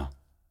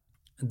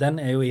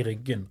 den er jo i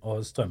ryggen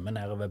og strømmer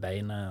nedover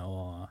beinet,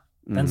 og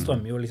den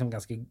strømmer jo liksom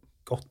ganske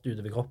godt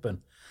utover kroppen.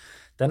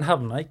 Den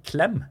havner i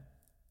klem.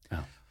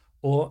 Ja.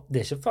 Og det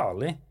er ikke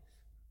farlig,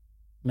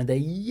 men det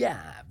er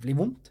jævlig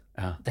vondt.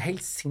 Ja. Det er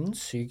helt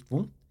sinnssykt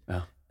vondt.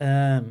 Ja.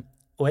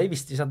 Og jeg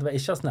visste ikke at det var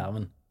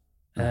ischiasnerven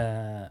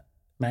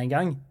med en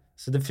gang.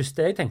 Så det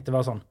første jeg tenkte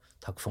var sånn,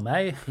 takk for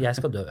meg, jeg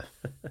skal dø.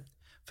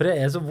 For det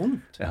er så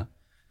vondt. Ja.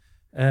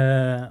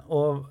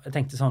 Og jeg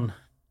tenkte sånn,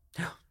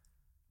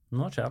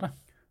 nå skjer det.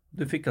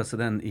 Du fikk altså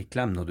den i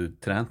klem når du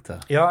trente?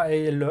 Ja,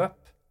 jeg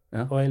løp,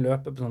 og jeg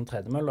løper på sånn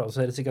tredemøller, og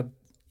så er det sikkert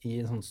i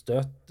en sånn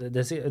støt.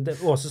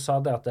 Åse sa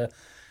det at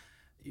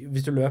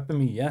hvis du løper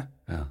mye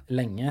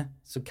lenge,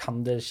 så kan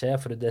det skje,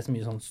 for det er så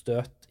mye sånn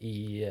støt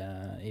i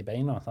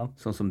beina.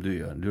 Sant? Sånn som du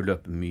gjør. Du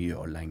løper mye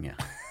og lenge.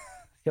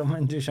 Ja,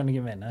 men du skjønner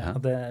ikke hva jeg mener.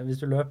 At hvis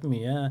du løper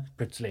mye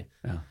plutselig,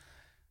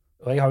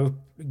 og jeg har jo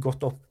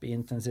gått opp i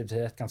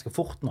intensitet ganske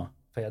fort nå,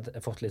 for jeg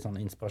har fått litt sånn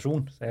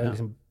inspirasjon, så jeg har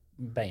liksom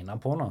beina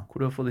på nå.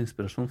 Hvor har du fått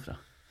inspirasjon fra?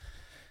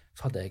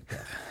 Fra deg,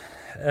 Per.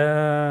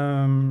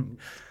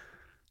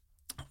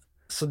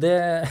 Så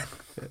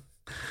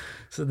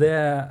det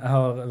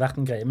har vært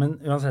en greie. Men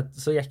uansett,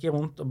 så gikk jeg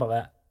rundt og bare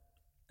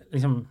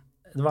liksom,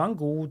 det var en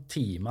god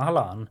time,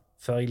 halvannen,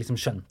 før jeg liksom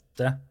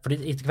skjønte,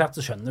 fordi etter hvert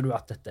så skjønner du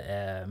at dette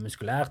er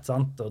muskulært,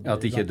 sant? Og at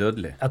det ikke er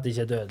dødelig. At det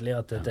ikke er dødelig,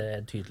 at det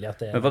er tydelig at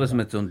det er... Men var det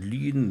som et sånn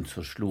lyden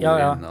som slo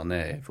inn og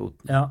ned i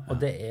foten? Ja, og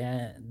det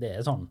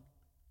er sånn.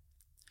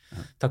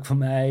 Takk for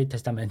meg,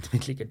 testamentet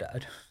mitt ligger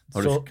der.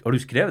 Har du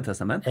skrevet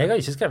testamentet? Jeg har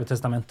ikke skrevet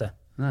testamentet.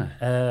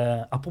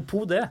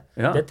 Apropos det,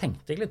 det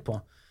tenkte jeg litt på.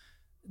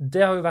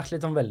 Det har jo vært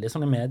litt sånn veldig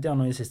sånn i media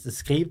nå i siste.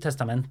 Skriv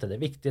testamentet, det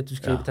er viktig at du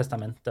skriver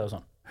testamentet og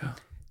sånn.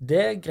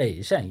 Det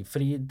greier ikke jeg,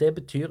 fordi det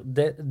betyr,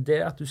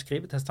 det at du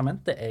skriver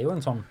testamentet er jo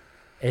en sånn,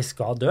 jeg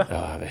skal dø.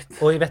 Ja, jeg vet.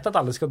 Og jeg vet at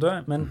alle skal dø,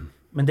 men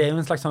Men det jo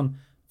en slags sånn,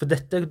 for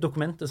dette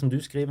dokumentet som du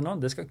skriver nå,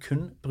 det skal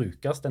kun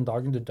brukes den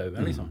dagen du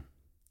dør, liksom.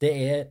 Det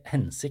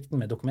hensikten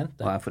med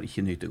dokumentet. Og jeg får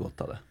ikke nyte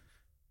godt av det.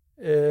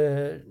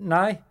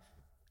 Nei,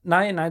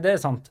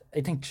 det sant.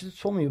 Jeg tenker ikke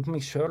så mye på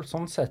meg selv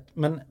sånn sett,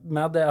 men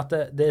mer det at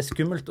det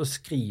skummelt å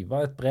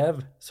skrive et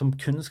brev som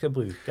kun skal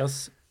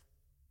brukes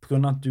på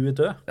grunn av at du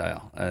død.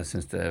 Ja, jeg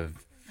synes det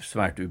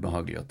svært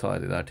ubehagelig å ta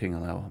i de der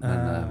tingene også.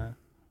 Men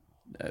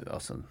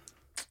altså,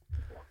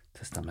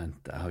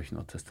 testamentet, jeg har jo ikke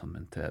noe å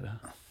testamentere.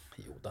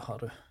 Jo, det har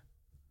du.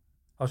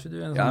 Har ikke du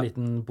en sånn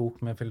liten bok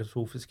med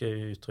filosofiske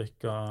uttrykk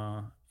og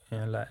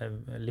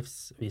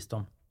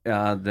livsvisdom?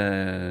 Ja, det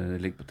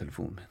ligger på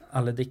telefonen min.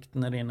 Alle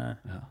diktene dine?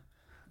 Ja.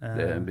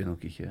 Det blir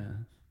nok ikke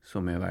så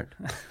mye verdt.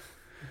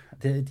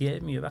 De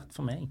mye verdt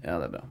for meg. Ja,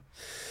 det bra.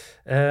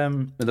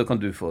 Men da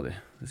kan du få det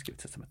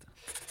skrifttestamentet.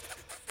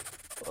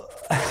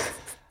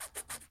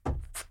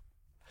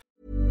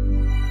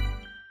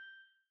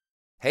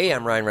 Hey,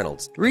 I'm Ryan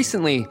Reynolds.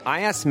 Recently,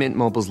 I asked Mint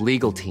Mobile's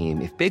legal team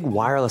if big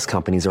wireless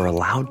companies are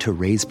allowed to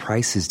raise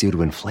prices due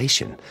to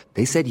inflation.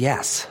 They said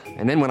yes.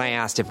 And then when I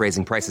asked if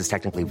raising prices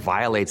technically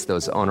violates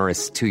those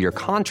onerous 2-year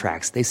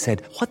contracts, they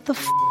said, "What the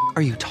f***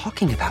 are you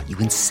talking about, you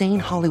insane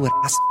Hollywood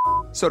ass?"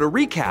 So to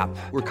recap,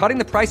 we're cutting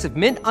the price of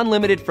Mint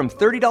Unlimited from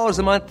 $30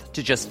 a month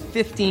to just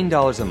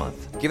 $15 a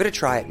month. Give it a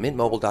try at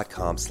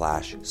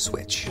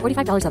mintmobile.com/switch.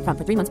 $45 up front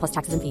for 3 months plus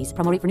taxes and fees.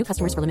 Promo rate for new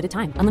customers for limited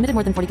time. Unlimited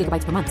more than 40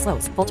 gigabytes per month.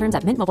 Slows full terms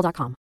at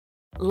mintmobile.com.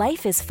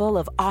 Life is full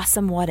of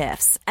awesome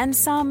what-ifs, and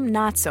some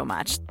not so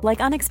much,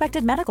 like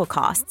unexpected medical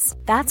costs.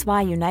 That's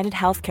why United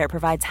Healthcare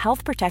provides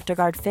Health Protector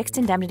Guard fixed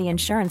indemnity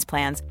insurance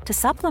plans to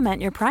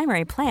supplement your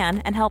primary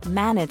plan and help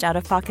manage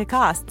out-of-pocket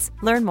costs.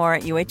 Learn more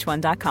at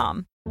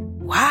uh1.com.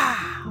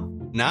 Wow.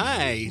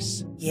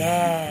 Nice.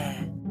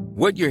 Yeah.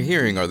 What you're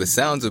hearing are the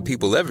sounds of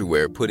people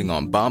everywhere putting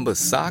on Bombas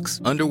socks,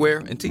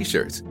 underwear, and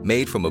T-shirts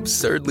made from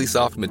absurdly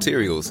soft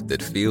materials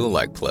that feel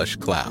like plush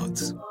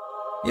clouds.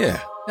 Yeah,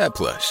 that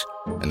plush.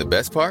 And the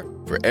best part?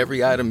 For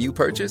every item you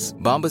purchase,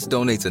 Bombas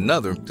donates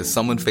another to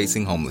someone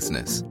facing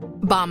homelessness.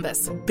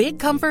 Bombas. Big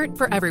comfort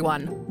for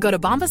everyone. Go to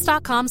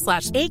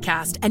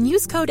bombas.com/ACAST and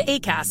use code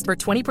ACAST for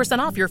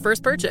 20% off your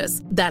first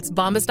purchase. That's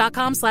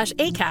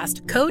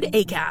bombas.com/ACAST. Code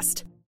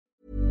ACAST.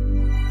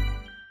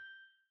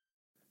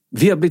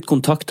 Vi har blitt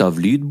kontaktet av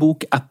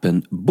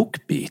lydbokappen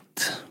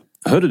BookBeat.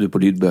 Hører du på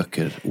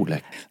lydbøker,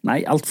 Olek?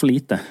 Nei, alt for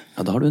lite.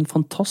 Ja, da har du en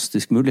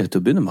fantastisk mulighet til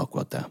å begynne med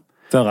akkurat det.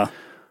 Føre.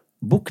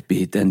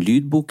 BookBeat er en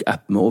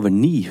lydbokapp med over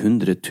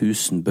 900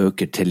 000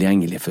 bøker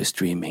tilgjengelig for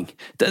streaming.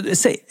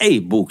 Si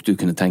en bok du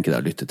kunne tenke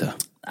deg å lytte til.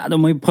 Ja, da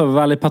må jeg prøve å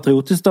være litt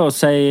patriotisk da, og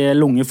si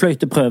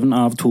Lungefløyteprøven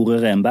av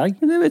Tore Renberg.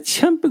 Det er et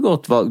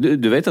kjempegodt valg.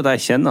 Du vet at jeg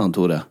kjenner han,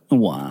 Tore?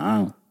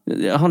 Wow.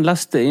 Han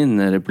leste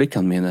inn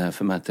replikkene mine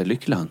for meg til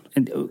Lykkeland.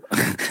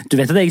 Du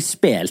vet at jeg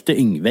spilte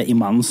Yngve i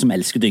Mannen som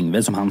elsket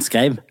Yngve, som han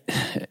skrev?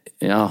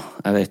 Ja,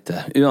 jeg vet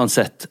det.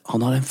 Uansett,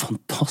 han har en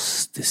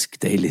fantastisk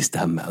deilig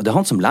stemme. Og det er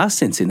han som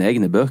leser inn sine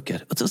egne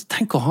bøker.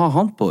 Tenk å ha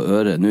han på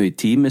øret nå i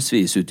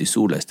timesvis ute i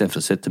sola, i stedet for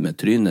å sitte med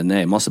trynet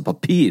ned i masse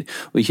papir,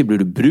 og ikke blir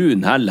du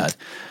brun heller.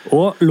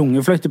 Og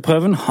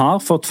Lungefløyteprøven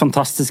har fått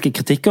fantastiske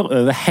kritikker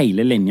over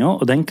hele linja,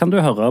 og den kan du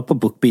høre på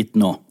BookBeat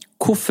nå.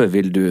 Hvorfor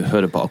vil du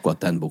høre på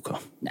akkurat den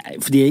boka? Nei,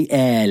 fordi jeg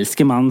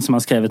elsker mannen som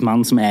har skrevet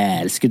Mannen som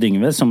elsker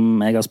Yngve,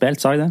 som jeg har spilt,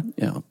 sa jeg det?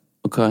 Ja,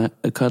 og hva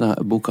er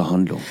det boka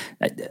handler om?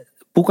 Nei,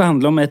 boka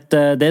handler om det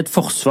er et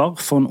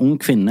forsvar for en ung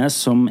kvinne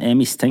som er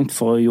mistenkt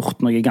for å ha gjort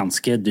noe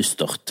ganske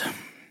dystert.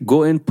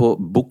 Gå inn på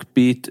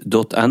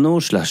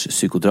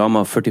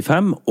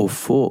bookbeat.no/psykodrama45 og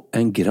få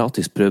en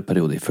gratis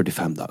prøveperiode i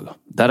 45 dager.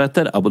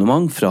 Deretter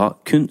abonnement fra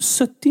kun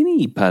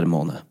 79 per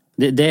måned.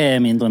 Det er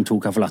mindre enn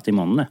 2 kaffelatte i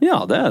måneden.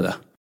 Ja, det er det.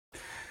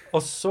 Og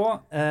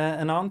så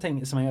en annen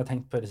ting som jeg har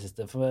tenkt på i det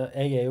siste, for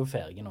jeg er jo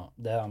ferdig nå,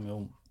 det har vi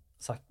jo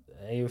sagt,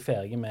 jeg er jo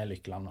ferdig med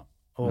Lykkeland nå,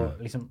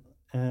 og liksom,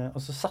 og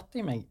så satt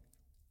jeg meg,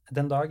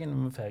 den dagen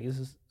vi var ferdig,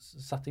 så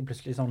satt jeg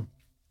plutselig sånn,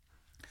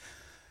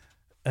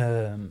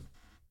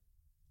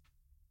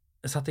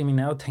 satt jeg meg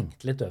ned og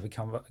tenkte litt over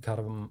hva det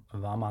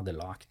var vi hadde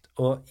lagt,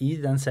 og i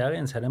den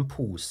serien så er det en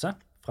pose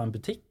fra en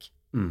butikk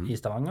i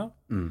Stavanger,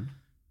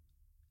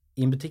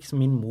 i en butikk som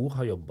min mor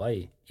har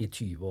jobbet i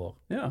 20 år.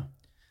 Ja.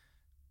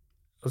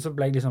 Og så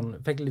ble jeg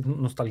liksom, fikk litt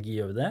nostalgi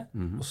over det.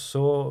 Og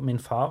så, min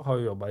far har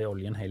jo jobbet i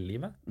oljen hele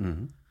livet.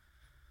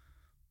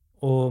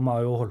 Og vi har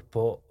jo holdt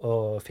på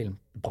å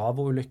filme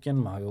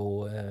Bravo-ulykken, vi har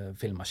jo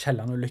filmet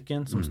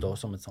Kielland-ulykken, som står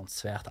som et sånt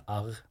svært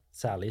arr,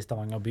 særlig i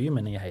Stavanger by,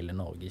 men i hele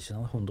Norge, ikke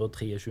sant?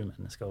 123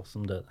 mennesker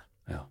som døde.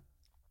 Ja.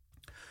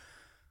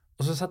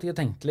 Og så satt jeg og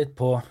tenkte litt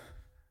på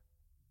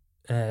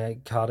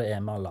hva det er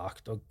vi har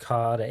lagt, og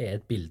hva det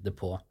er et bilde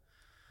på.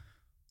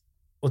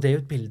 Og det er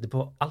jo et bilde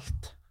på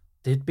alt.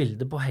 Det er et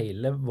bilde på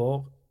hele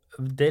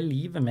det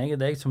livet meg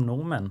og deg som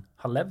nordmenn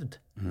har levd,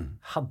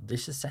 hadde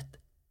ikke sett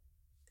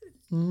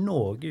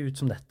noe ut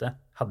som dette,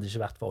 hadde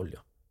ikke vært for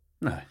olje.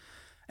 Nei.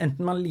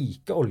 Enten man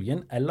liker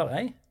oljen eller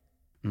ei,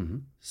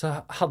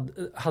 så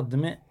hadde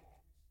vi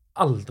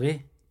aldri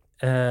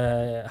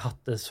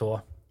hatt det så,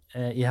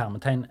 i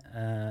hermetegn,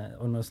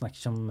 og nå snakker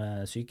jeg ikke om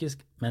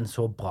psykisk, men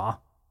så bra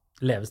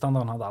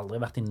levestandarden hadde aldri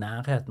vært i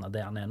nærheten av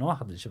det han nå,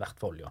 hadde det ikke vært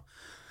for olja.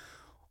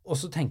 Og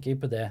så tenker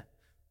jeg på det,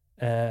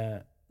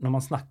 når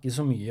man snakker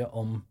så mye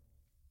om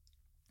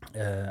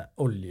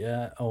olje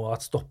og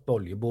at stoppe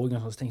oljeboring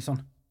og sånne ting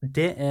sånn,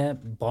 det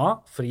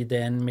bra, fordi det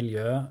en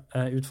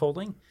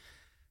miljøutfordring,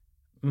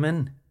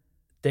 men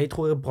det jeg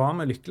tror bra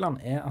med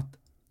Lykkeland at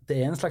det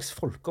en slags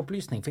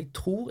folkeopplysning, for jeg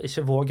tror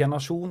ikke vår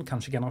generasjon,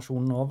 kanskje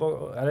generasjonen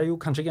over, eller jo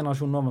kanskje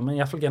generasjonen over, men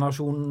i hvert fall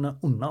generasjonen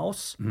under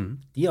oss,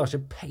 de har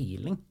ikke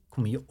peiling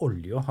hvor mye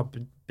olje har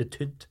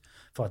betydd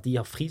for at de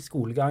har fri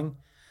skolegang,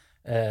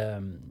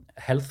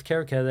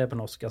 healthcare, hva det på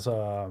norsk? Altså,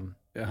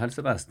 ja,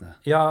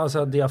 helsevesenet. Ja,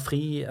 altså de har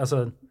fri,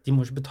 altså de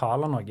må ikke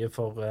betale noe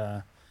for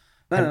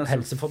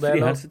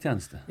helsefordeler. Fri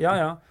helsetjeneste. Ja,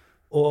 ja.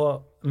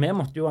 Og vi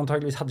måtte jo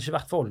antageligvis, hadde ikke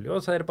vært for olje,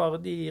 så det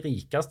bare de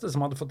rikeste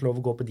som hadde fått lov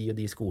å gå på de og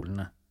de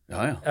skolene.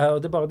 Ja, ja.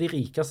 Og det bare de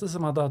rikeste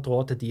som hadde hatt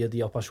råd til de og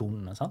de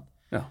operasjonene, sant?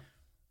 Ja.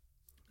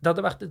 Det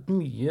hadde vært et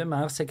mye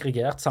mer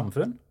segregert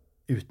samfunn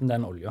uten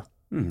den olja.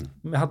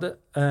 Vi hadde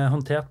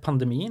håndtert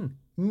pandemien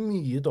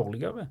mye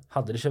dårligere,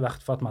 hadde det ikke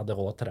vært for at vi hadde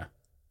råd til det,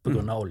 på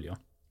grunn av olja.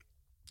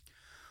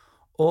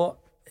 Og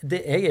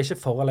det, jeg ikke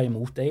for eller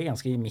imot, jeg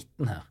ganske i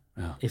midten her,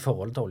 i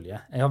forhold til olje.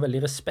 Jeg har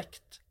veldig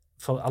respekt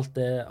for alt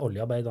det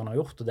oljearbeiderne har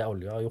gjort, og det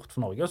olje har gjort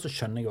for Norge, og så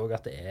skjønner jeg også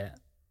at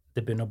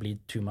det begynner å bli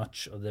too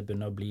much, og det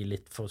begynner å bli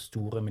litt for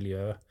store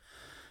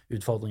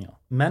miljøutfordringer.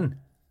 Men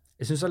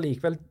jeg synes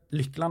allikevel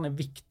Lykkeland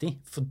viktig,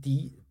 fordi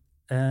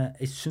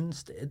jeg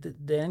synes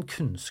det en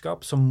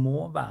kunnskap som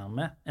må være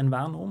med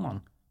enhver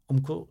nordmann, om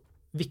hvor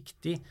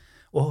viktig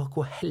og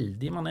hvor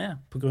heldig man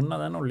på grunn av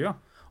den olja,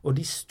 og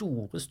de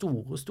store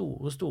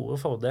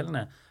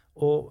fordelene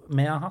og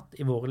vi har hatt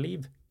i våre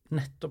liv,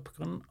 nettopp på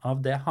grunn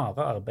av det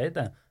harde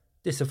arbeidet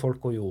disse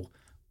folka gjorde.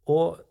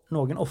 Og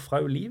noen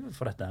offret jo livet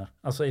for dette her,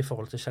 altså i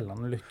forhold til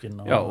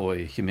Kielland-ulykken. Ja, og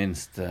ikke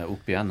minst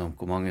opp igjennom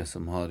hvor mange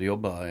som har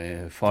jobbet i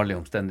farlige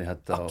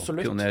omstendigheter.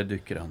 Absolutt. Og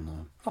pionerdykkerne.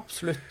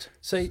 Absolutt.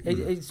 Så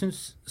jeg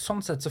synes,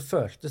 sånn sett så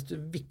føltes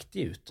det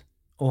viktig ut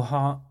å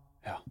ha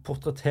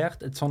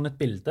portrettert et sånt et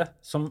bilde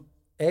som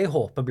jeg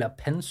håper blir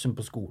pensum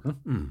på skolen.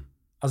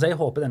 Altså jeg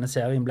håper denne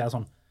serien blir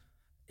sånn,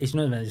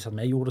 ikke nødvendigvis at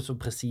vi gjorde det så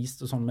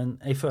presist og sånn, men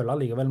jeg føler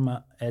allikevel med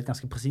et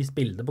ganske presist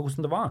bilde på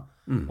hvordan det var,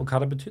 og hva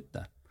det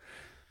betydde.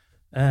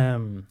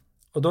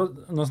 Og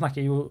nå snakker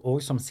jeg jo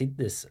også som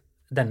Siddis.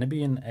 Denne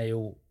byen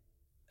jo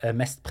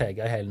mest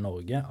preget i hele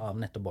Norge av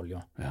nettopp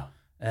olja. Ja.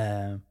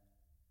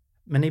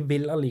 Men jeg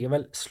vil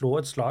allikevel slå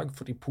et slag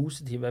for de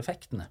positive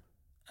effektene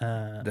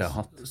det har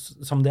hatt.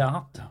 Som det har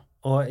hatt. Ja.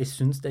 Og jeg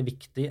synes det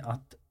viktig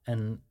at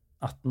en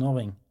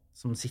 18-åring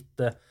som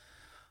sitter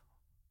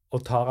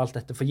og tar alt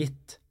dette for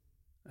gitt,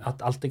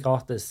 at alt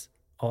gratis,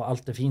 og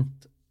alt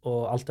fint,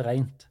 og alt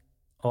rent,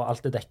 og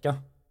alt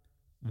dekket,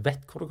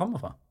 vet hvor det kommer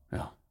fra.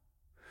 Ja.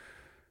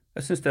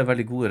 Jeg synes det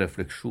veldig gode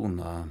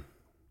refleksjoner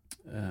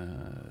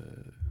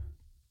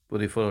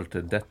både i forhold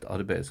til dette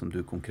arbeidet som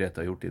du konkret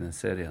har gjort i den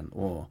serien,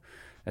 og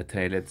et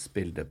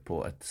helhetsbilde på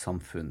et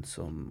samfunn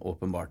som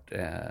åpenbart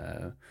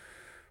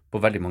på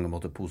veldig mange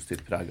måter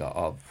positivt preget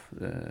av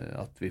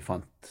at vi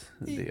fant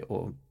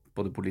og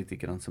både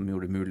politikerne som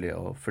gjorde det mulig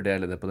å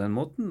fordele det på den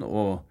måten,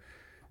 og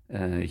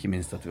ikke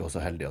minst at vi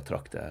også er heldige å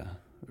trakk det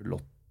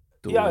lotto.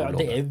 Ja,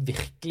 det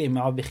virkelig,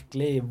 vi har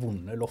virkelig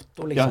vunnet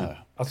lotto, liksom.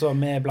 Ja. Altså,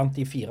 vi blant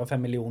de 4-5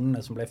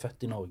 millionene som ble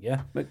født i Norge.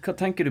 Men hva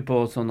tenker du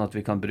på sånn at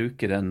vi kan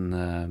bruke den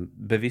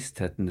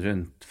bevisstheten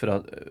rundt,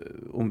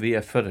 om vi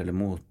for eller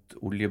mot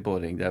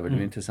oljeboring, det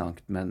veldig interessant,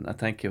 men jeg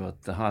tenker jo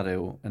at det her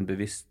jo en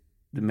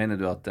mener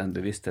du at det en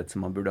bevissthet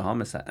som man burde ha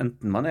med seg,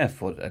 enten man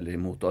for eller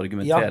imot, og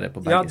argumentere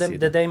på begge sider? Ja,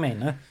 det det jeg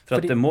mener. For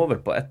at det må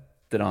vel på et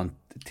eller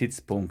annet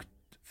tidspunkt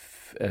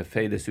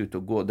feides ut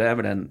og gå. Det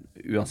vel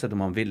uansett om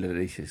man vil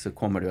eller ikke, så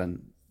kommer det jo en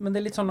Men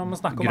det litt sånn når man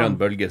snakker grønn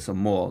bølge som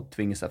må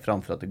tvinge seg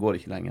fram for at det går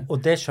ikke lenger. Og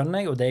det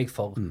skjønner jeg, og det jeg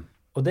for.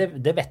 Og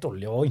det vet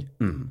olje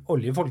også.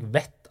 Oljefolk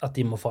vet at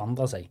de må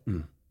forandre seg.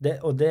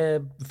 Og det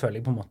føler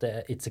jeg på en måte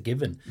it's a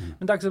given.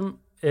 Men det ikke som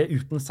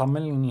uten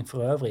sammenligning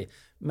for øvrig.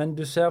 Men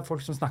du ser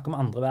folk som snakker om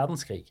andre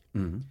verdenskrig.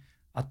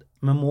 At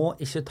vi må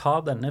ikke ta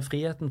denne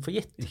friheten for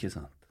gitt. Ikke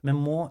sant. Vi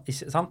må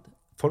ikke, sant?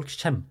 Folk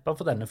kjemper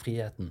for denne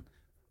friheten.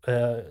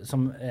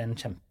 Som en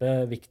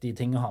kjempeviktig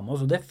ting å ha med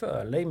oss, og det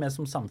føler jeg vi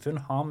som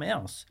samfunn har med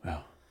oss. Ja.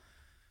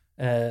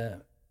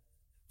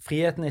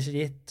 Friheten ikke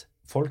gitt,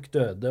 folk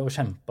døde og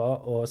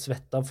kjempet og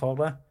svettet for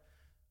det,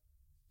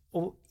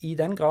 og i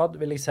den grad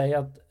vil jeg si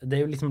at det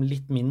jo liksom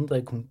litt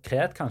mindre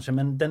konkret kanskje,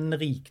 men den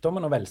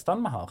rikdommen og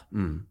velstand vi har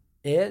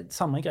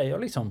samme greia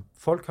liksom.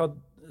 Folk har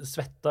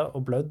svettet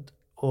og blødd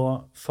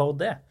og for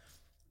det,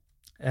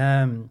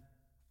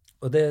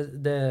 og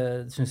det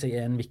synes jeg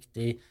en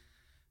viktig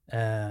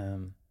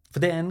for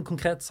det en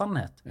konkret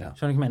sannhet, skjønner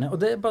du hva jeg mener? Og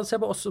det bare se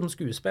på oss som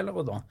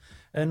skuespillere da.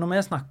 Når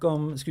vi snakker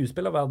om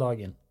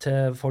skuespillerhverdagen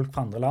til folk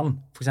fra andre land,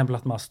 for eksempel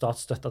at vi har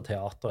statsstøttet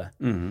teatret,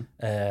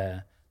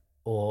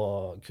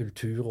 og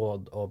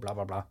kulturråd og bla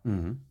bla bla.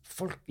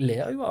 Folk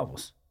ler jo av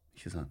oss.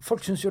 Ikke sant?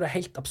 Folk synes jo det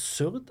helt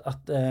absurd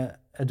at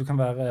du kan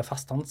være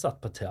fast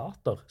ansatt på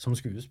teater som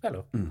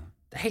skuespiller.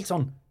 Det helt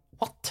sånn,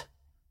 what?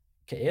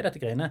 Hva dette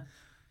greiene?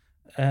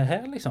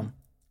 her, liksom.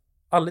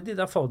 Alle de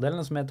der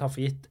fordelene som jeg tar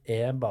for gitt,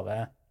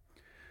 bare...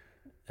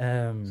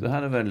 Så det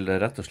her vel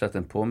rett og slett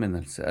en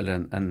påminnelse,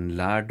 eller en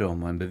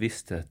lærdom og en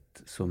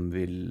bevissthet som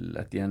vil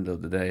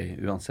ettergjenlede deg,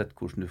 uansett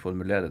hvordan du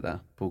formulerer det,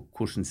 på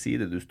hvilken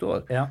side du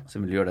står,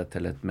 som vil gjøre deg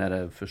til et mer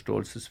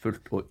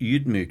forståelsesfullt og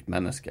ydmykt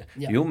menneske.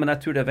 Jo, men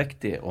jeg tror det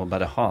viktig å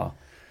bare ha...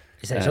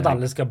 Jeg sier ikke at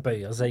alle skal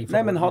bøye seg. Nei,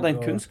 men ha den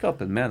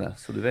kunnskapen med det,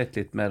 så du vet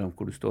litt mer om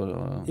hvor du står.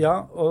 Ja,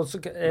 og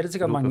så det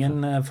sikkert mange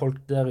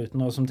folk der ute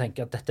nå som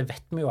tenker at dette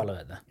vet vi jo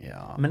allerede.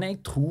 Ja. Men jeg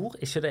tror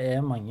ikke det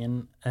mange...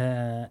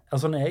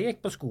 altså, når jeg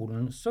gikk på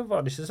skolen, så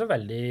var det ikke så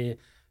veldig...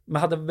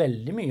 Vi hadde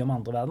veldig mye om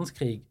andre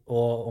verdenskrig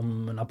og om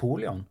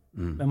Napoleon,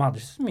 men vi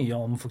hadde ikke så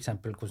mye om for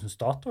eksempel hvordan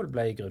Statoil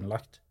ble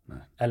grunnlagt,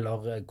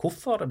 eller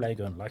hvorfor det ble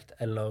grunnlagt,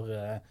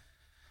 eller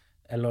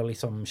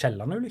liksom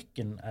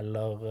Kielland-ulykken,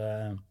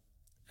 eller...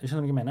 Jeg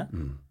skjønner hva jeg mener.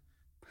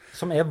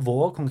 Som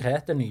vår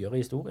konkrete nyere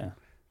historie.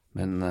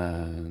 Men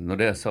når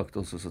det sagt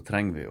også, så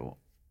trenger vi jo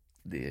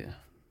de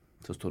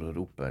som står og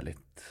roper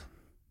litt.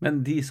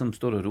 Men de som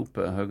står og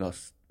roper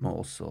høyest må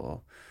også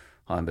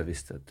ha en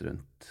bevissthet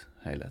rundt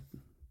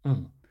helheten.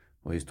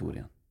 Og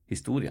historien.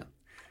 Historien?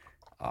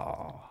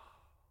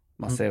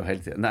 Man ser jo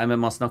hele tiden. Nei,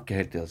 men man snakker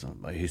hele tiden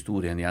sånn,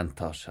 historien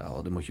gjentar seg,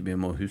 og du må ikke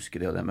begynne å huske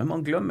det og det. Men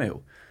man glemmer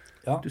jo.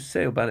 Du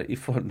ser jo bare, i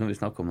forhold når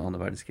vi snakker om den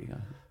andre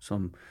verdenskrigen,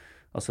 som...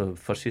 Altså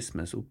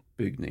fascismens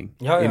oppbygning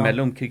i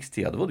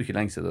mellomkrigstida. Det var det ikke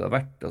lenge siden det har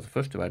vært, altså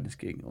første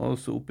verdenskrig, og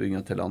så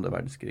oppbyggingen til andre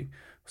verdenskrig.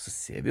 Og så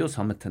ser vi jo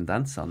samme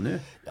tendenser nå.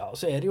 Ja, og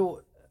så det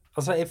jo,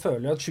 altså jeg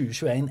føler at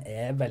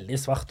 2021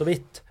 veldig svart og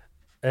hvitt,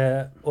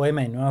 og jeg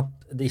mener jo at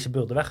det ikke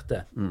burde vært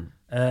det.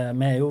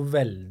 Vi jo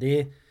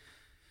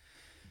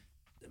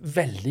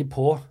veldig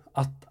på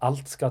at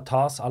alt skal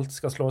tas, alt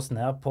skal slås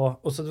ned på,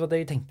 og så det var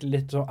det jeg tenkte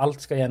litt, så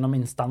alt skal gjennom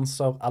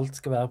instanser,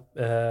 alt skal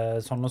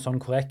være sånn og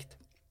sånn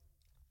korrekt.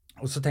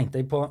 Og så tenkte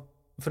jeg på,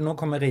 for nå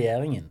kommer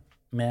regjeringen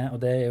med, og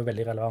det jo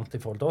veldig relevant i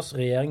forhold til oss,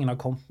 regjeringen har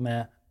kommet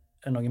med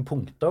noen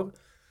punkter,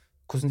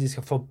 hvordan de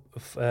skal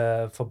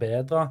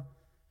forbedre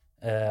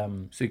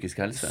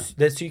psykisk helse.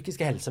 Det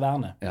psykiske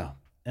helsevernet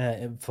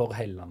for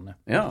hele landet.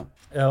 Ja.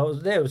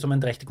 Og det jo som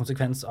en direkte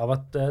konsekvens av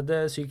at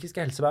det psykiske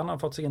helsevernet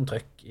har fått seg en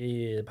trøkk i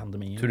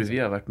pandemien. Tror du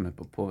vi har vært med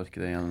på å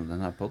påvirke det gjennom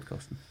denne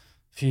podcasten?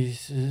 Det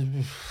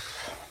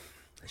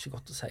ikke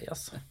godt å si,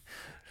 altså.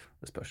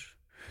 Det spørs.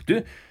 Du,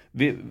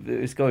 vi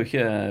skal jo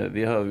ikke,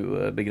 vi har jo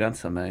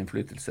begrenset med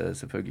innflytelse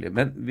selvfølgelig,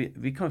 men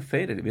vi kan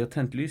feire det. Vi har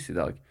tent lys i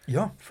dag,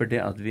 for det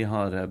at vi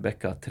har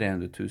bekket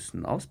 300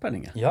 000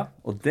 avspillinger. Ja.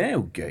 Og det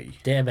jo gøy.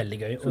 Det veldig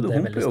gøy, så og det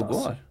humper jo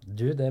går.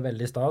 Du, det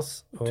veldig stas.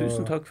 Og...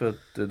 Tusen takk for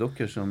at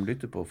dere som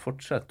lytter på,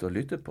 fortsetter å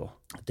lytte på.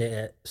 Det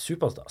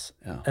superstas.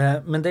 Ja.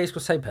 Men det jeg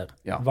skulle si, Per,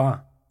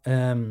 var,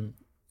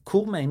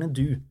 hvor mener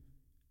du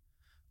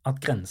at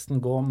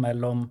grensen går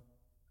mellom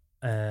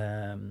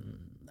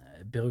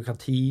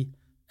byråkrati,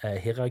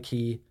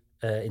 hierarki,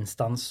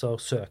 instanser,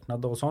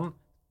 søknader og sånn,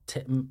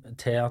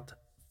 til at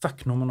fuck,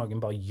 nå må noen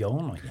bare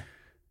gjøre noe?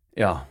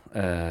 Ja,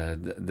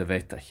 det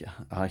vet jeg ikke.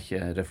 Jeg har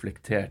ikke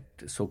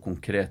reflektert så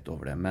konkret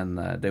over det, men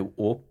det jo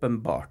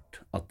åpenbart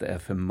at det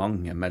for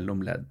mange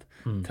mellomledd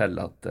til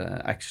at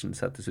action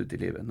settes ut i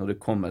livet. Når det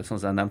kommer,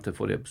 sånn som jeg nevnte i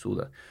forrige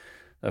episode,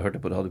 jeg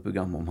hørte på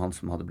radioprogrammet om han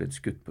som hadde blitt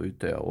skutt på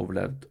Utøya,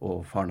 overlevd,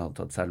 og faren hadde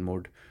tatt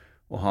selvmord,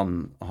 og han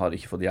har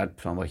ikke fått hjelp,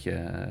 for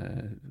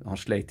han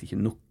sleit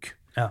ikke nok.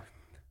 Ja.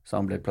 Så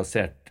han ble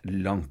plassert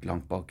langt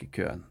bak i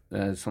køen.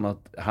 Sånn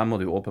at her må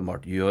det jo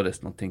åpenbart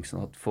gjøres noe,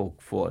 sånn at folk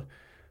for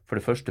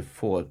det første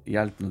får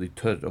hjelp når de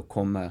tør å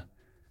komme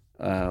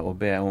og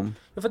be om.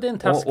 Ja, for det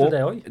en terskel det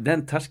også. Det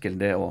en terskel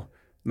det også.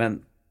 Men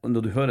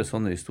når du hører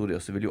sånne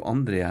historier, så vil jo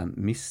andre igjen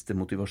miste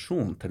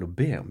motivasjon til å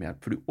be om hjelp,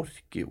 for du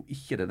orker jo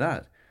ikke det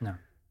der. Ja.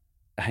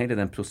 Hele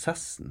den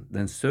prosessen,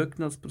 den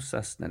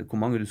søknadsprosessen, eller hvor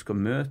mange du skal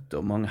møte,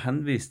 og mange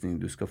henvisninger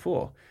du skal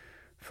få,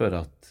 for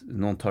at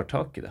noen tar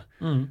tak i det.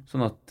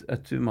 Sånn at jeg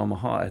tror man må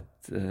ha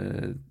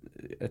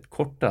et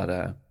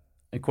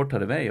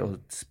kortere vei og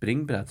et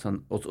springbrett,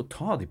 sånn, og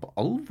ta de på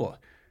alvor.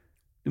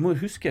 Du må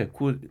huske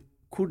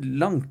hvor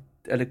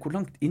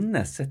langt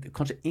inne sitter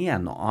kanskje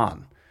en og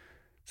annen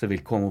som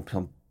vil komme opp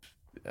som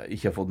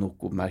ikke har fått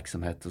nok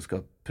oppmerksomhet og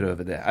skal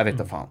prøve det. Jeg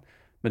vet da faen.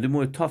 Men du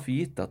må jo ta for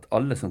gitt at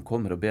alle som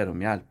kommer og ber om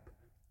hjelp,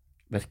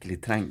 virkelig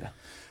trenger det.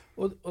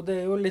 Og det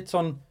jo litt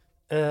sånn...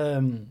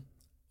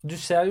 Du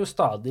ser jo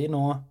stadig nå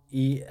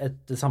i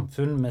et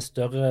samfunn med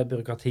større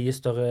byråkrati,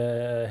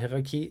 større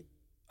hierarki,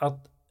 at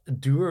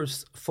doers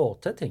får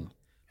til ting.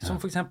 Som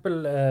for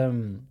eksempel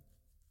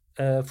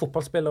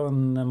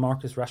fotballspilleren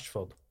Marcus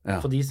Rashford.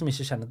 For de som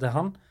ikke kjenner til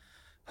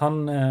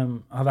han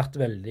har vært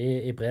veldig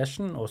i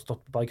bresjen og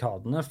stått på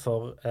barrikadene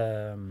for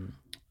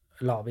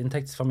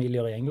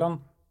lavinntektsfamilier i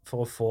England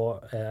for å få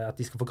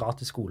at de skal få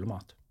gratis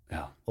skolemat.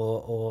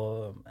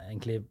 Og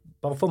egentlig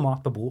bare få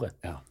mat på bordet.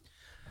 Ja.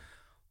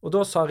 Og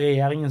da sa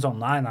regjeringen sånn,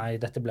 nei,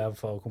 dette ble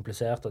for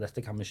komplisert, og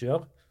dette kan vi ikke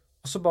gjøre.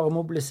 Og så bare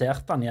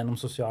mobiliserte han gjennom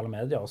sosiale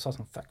medier og sa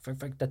sånn, fuck,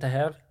 dette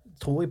her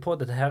tror jeg på,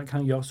 dette her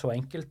kan gjøre så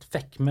enkelt.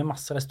 Fikk med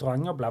masse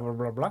restauranter, bla, bla,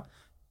 bla, bla.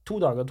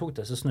 2 dager tok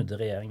det, så snudde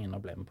regjeringen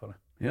og ble med på det.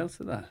 Ja,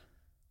 så der.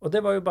 Og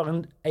det var jo bare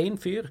en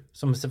fyr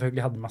som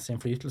selvfølgelig hadde masse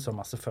innflytelse og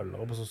masse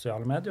følgere på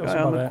sosiale medier.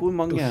 Ja, men hvor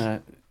mange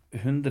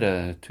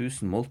 100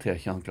 000 måltider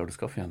ikke han klarte å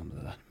skaffe gjennom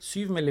det der?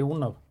 7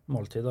 millioner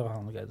måltider har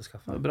han greid å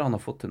skaffe. Det er bra han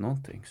har fått til noen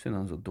ting. Synd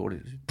han er så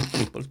dårlig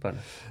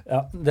fotballspiller.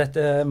 Ja, vi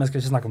skal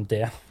ikke snakke om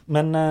det.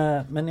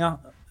 Men ja,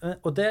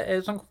 og det er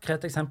et sånn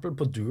konkret eksempel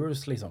på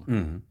doers, liksom.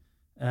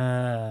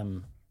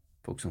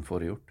 Folk som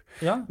får det gjort.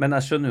 Ja. Men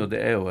jeg skjønner jo,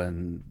 det er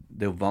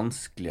jo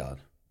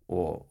vanskeligere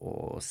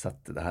å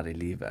sette det her i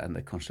livet enn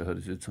det kanskje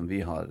høres ut som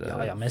vi har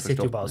forstått. Ja, vi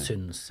sitter jo bare og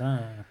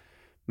synser.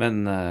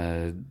 Men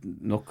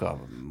noe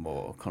må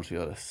kanskje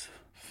gjøres.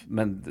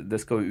 Men det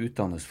skal jo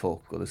utdannes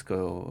folk, og det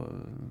skal jo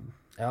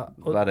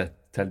være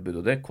et tilbud.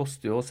 Og det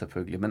koster jo også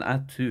selvfølgelig. Men jeg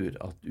tror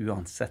at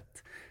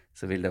uansett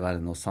så vil det være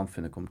noe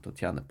samfunnet kommer til å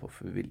tjene på.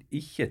 For vi vil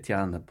ikke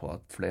tjene på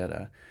at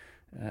flere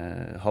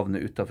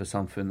havner utenfor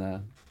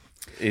samfunnet,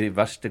 i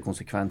verste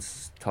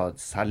konsekvens tar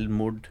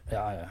selvmord,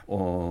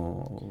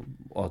 og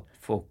at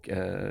folk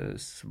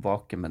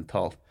svake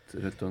mentalt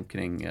rundt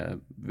omkring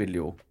vil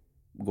jo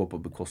gå på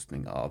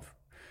bekostning av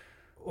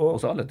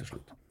oss alle til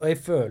slutt. Og jeg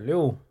føler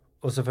jo,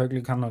 og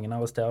selvfølgelig kan noen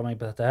arrestere meg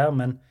på dette her,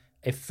 men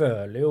jeg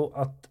føler jo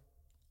at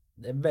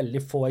det er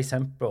veldig få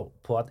eksempler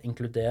på at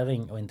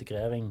inkludering og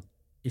integrering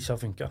ikke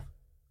har funket.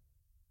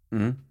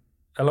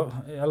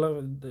 Eller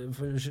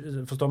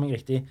forstå meg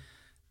riktig,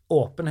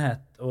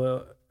 åpenhet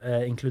og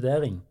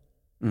inkludering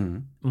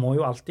må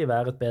jo alltid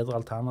være et bedre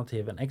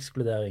alternativ enn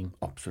ekskludering.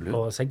 Absolutt.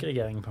 Og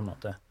segregering på en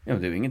måte. Ja,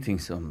 men det er jo ingenting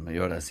som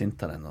gjør deg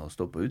sintere enn å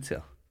stå på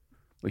utsida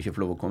og ikke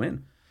få lov å komme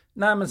inn.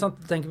 Nei, men sant,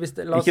 tenk hvis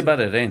det... Ikke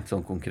bare rent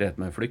sånn konkret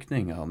med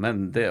flyktninger,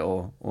 men det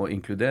å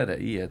inkludere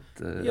i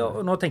et... Ja,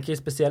 og nå tenker jeg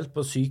spesielt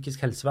på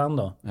psykisk helsevern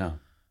da. Ja.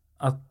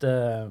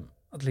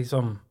 At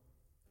liksom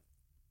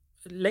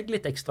legg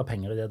litt ekstra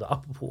penger i det da.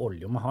 Apropos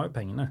olje, vi har jo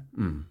pengene.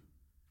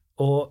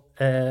 Og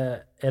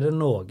er det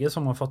noe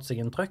som har fått seg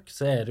en trøkk,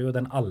 så er det jo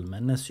den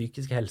allmenne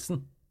psykiske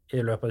helsen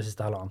i løpet av de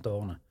siste 1,5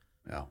 årene.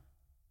 Ja.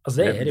 Altså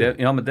det er det jo.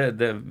 Ja, men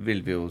det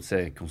vil vi jo se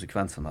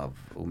konsekvensene av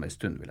om en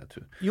stund, vil jeg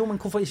tro. Jo, men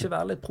hvorfor ikke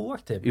være litt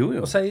proaktiv? Jo.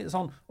 Og si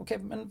sånn, ok,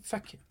 men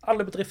fuck,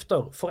 alle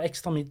bedrifter får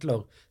ekstra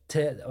midler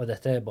til, og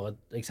dette er bare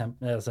et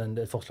eksempel, altså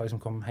et forslag som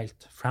kom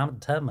helt from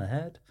the top of my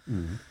head.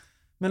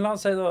 Men la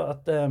oss si da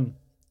at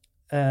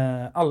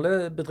alle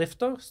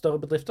bedrifter,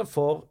 større bedrifter,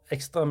 får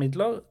ekstra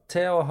midler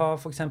til å ha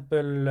for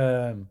eksempel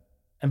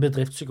en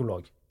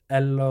bedriftspsykolog,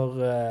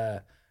 eller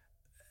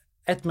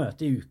et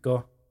møte i uka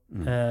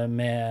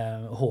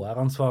med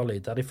HR-ansvarlig,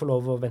 der de får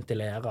lov å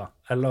ventilere,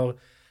 eller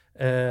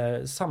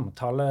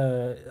samtale,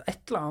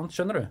 et eller annet,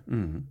 skjønner du?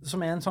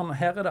 Som er en sånn,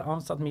 her er det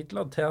ansatt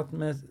midler til at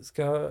vi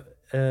skal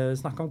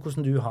snakke om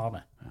hvordan du har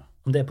det.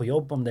 Om det er på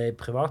jobb, om det er i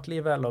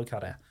privatlivet, eller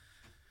hva det er.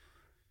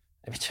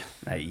 Jeg vet ikke.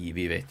 Nei,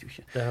 vi vet jo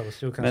ikke. Det høres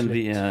jo kanskje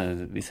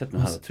men vi sitter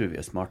nå her og tror vi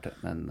er smarte,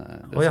 men det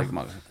er sikkert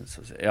mange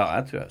som sier, ja,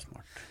 jeg tror jeg er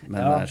smart. Men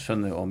jeg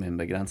skjønner jo om min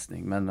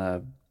begrensning, men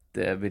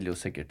det vil jo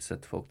sikkert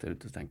sette folk der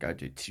ute og tenke,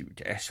 du tror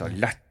det er så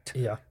lett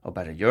å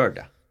bare gjøre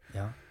det.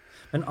 Ja.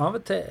 Men av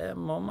og til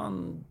må man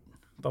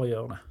bare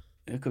gjøre det.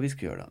 Ja, hva vi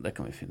skal gjøre da, det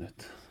kan vi finne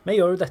ut. Vi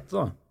gjør jo dette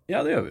da.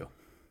 Ja, det gjør vi jo.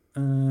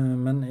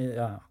 Men,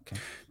 ja, ok.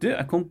 Du,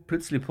 jeg kom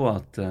plutselig på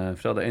at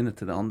fra det ene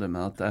til det andre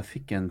med at jeg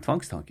fikk en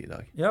tvangstanke i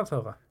dag. Ja,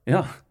 for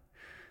Ja,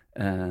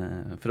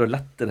 for å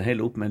lette det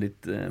hele opp med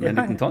en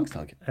liten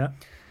tvangstanke. Ja.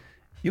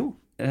 Jo,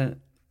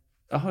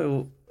 jeg har jo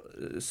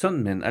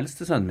sønnen min,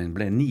 eldste sønnen min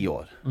ble 9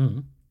 år.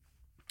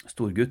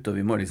 Stor gutt, og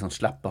vi må liksom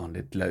slippe han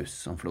litt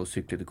løs, han får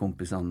sykle til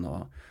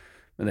kompisene,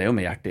 men det er jo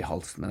med hjertet i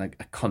halsen, men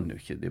jeg kan jo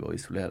ikke drive og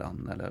isolere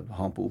han, eller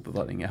ha han på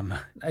oppbevaring hjemme.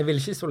 Jeg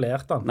vil ikke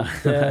isolert han,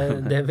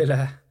 det vil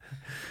jeg.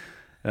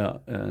 Ja,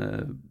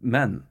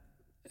 men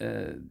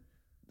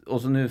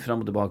også nå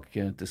frem og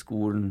tilbake til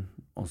skolen,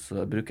 og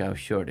så bruker jeg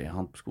å kjøre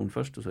han på skolen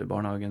først, og så i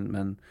barnehagen,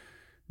 men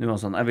nå var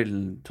han sånn, jeg vil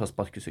ta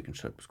sparkesykkelen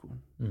selv på skolen.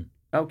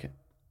 Ja, ok.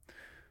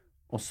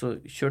 Og så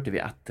kjørte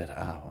vi etter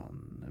jeg og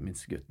den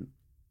minste gutten,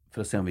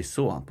 for å se om vi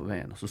så han på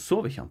veien, og så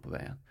vi ikke han på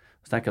veien.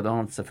 Så tenker jeg, da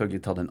har han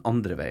selvfølgelig tatt den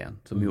andre veien,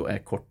 som jo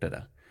er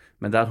kortere.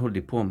 Men der holder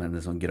de på med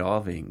en sånn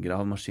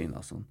gravemaskin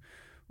og sånn.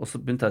 Og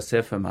så begynte jeg å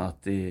se for meg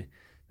at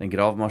den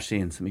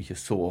gravemaskinen som ikke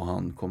så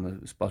han, kom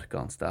sparket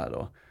hans der,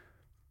 og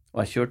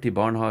jeg kjørte i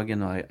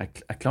barnehagen, og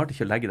jeg klarte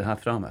ikke å legge det her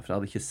fra meg, for jeg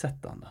hadde ikke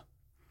sett han da.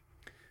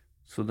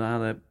 Så da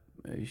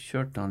jeg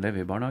kjørte han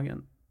Levi i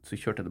barnehagen, så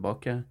kjørte jeg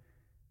tilbake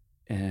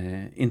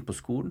inn på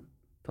skolen,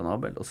 på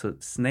Nabel, og så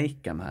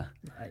sneik jeg meg.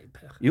 Nei,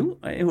 Per. Jo,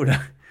 jeg gjorde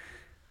det.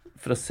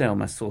 For å se om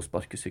jeg så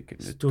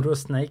sparkesykkelen ut. Stod du og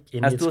sneik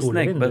inn i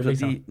skolen?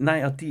 Liksom? Nei,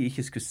 at de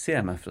ikke skulle se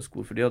meg fra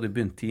skolen, for de hadde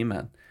begynt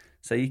timen.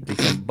 Så jeg gikk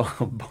liksom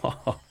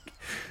bak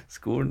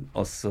skolen,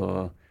 og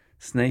så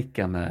sneik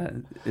jeg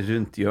meg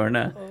rundt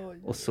hjørnet,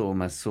 og så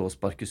om jeg så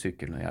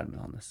sparkesykkelen og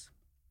hjelmen hans.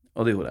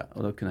 Og det gjorde jeg,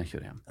 og da kunne jeg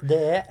kjøre hjem.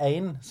 Det er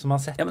en som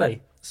har sett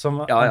deg, som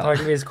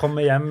antageligvis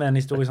kommer hjem med en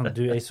historie som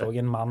jeg så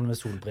en mann med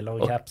solbriller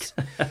og caps,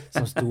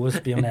 som stod og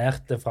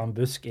spionerte fra en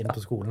busk inn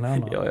på skolen her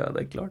nå. Ja,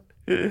 det er klart.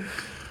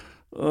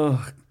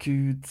 Åh,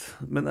 Gud.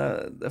 Men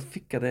da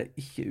fikk jeg det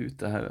ikke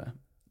ut av hodet,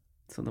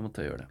 så da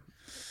måtte jeg gjøre det.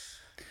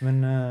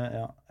 Men,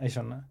 ja, jeg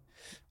skjønner.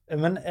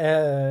 Men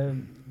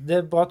det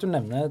er bra at du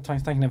nevner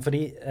tvangstankene,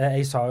 fordi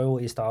jeg sa jo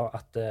i stad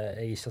at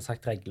jeg ikke har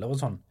sagt regler og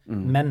sånn,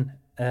 men...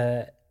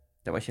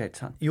 det var ikke helt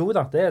sant. Jo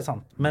da, det er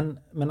sant,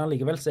 men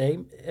allikevel så er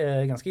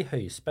jeg ganske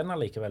høyspenn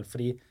allikevel,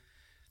 fordi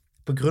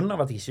på grunn av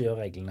at jeg ikke gjør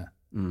reglene,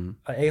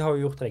 jeg har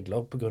jo gjort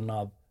regler på grunn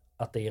av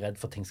at jeg er redd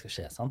for ting skal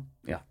skje, sant?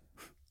 Ja.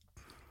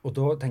 Og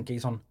da tenker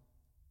jeg sånn,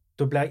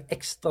 da blir jeg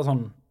ekstra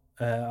sånn,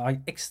 hva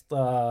heter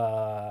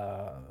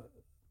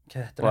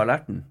det? På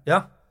alerten?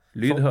 Ja.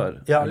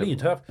 Lydhør? Ja,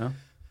 lydhør. Ja.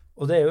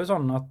 Og det er jo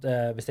sånn at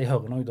hvis jeg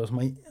hører noe, da så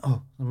må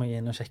jeg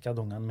inn og sjekke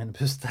at ungene mine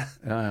puster.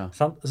 Ja.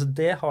 Sant? Så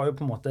det har jo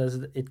på en måte,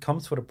 it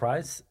comes for the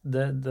price.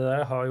 Det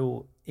har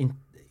jo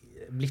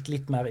blitt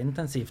litt mer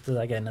intensivt, det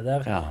der greiene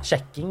der. Ja.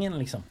 Sjekkingen,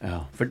 liksom. Ja,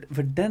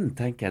 for den,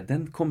 tenker jeg,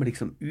 den kommer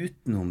liksom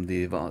utenom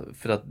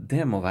for at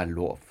det må være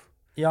lov.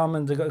 Ja,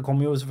 men det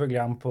kommer jo selvfølgelig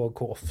an på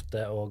hvor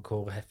ofte og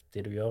hvor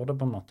heftig du gjør det,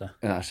 på en måte.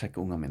 Ja, jeg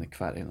sjekker ungene mine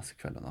hver eneste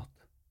kveld og natt.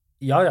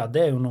 Ja,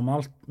 det er jo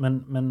normalt,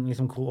 men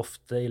liksom hvor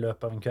ofte i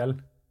løpet av en kveld?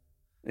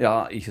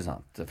 Ja, ikke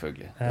sant,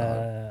 selvfølgelig.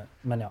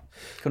 Men ja.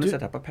 Kan du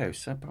sette deg på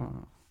pause på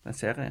den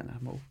serien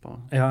jeg må opp på?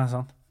 Ja,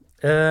 sant.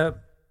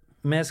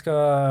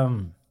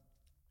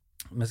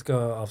 Vi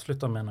skal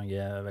avslutte med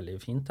noe veldig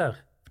fint her,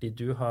 fordi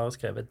du har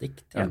skrevet et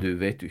dikt. Ja, du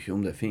vet jo ikke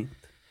om det er fint.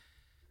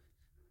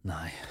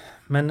 Nei,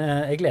 men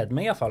jeg gleder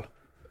meg i hvert fall.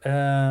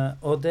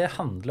 Og det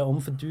handler om,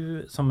 for du,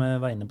 som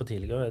jeg var inne på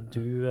tidligere,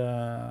 du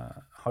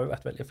har jo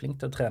vært veldig flink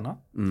til å trene.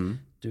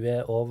 Du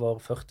er over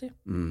 40.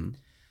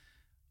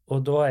 Og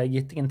da har jeg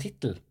gitt deg en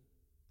titel.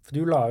 For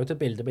du la ut et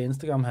bilde på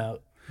Instagram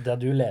her, der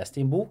du leste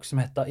i en bok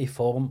som heter I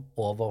form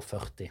over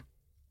 40.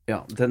 Ja,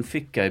 den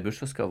fikk jeg i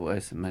bursdagsgave av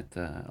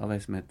ei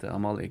som heter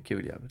Amalie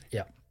Kiviljärvi.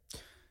 Ja.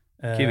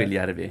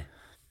 Kiviljärvi.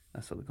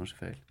 Jeg sa det kanskje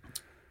feil.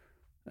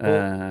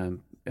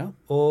 Ja.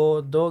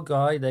 Og da ga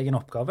jeg deg en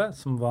oppgave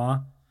som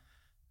var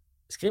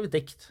skriv et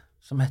dikt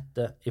som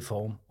heter I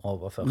form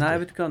over 40.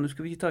 Nei, vet du hva, nå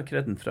skal vi ikke ta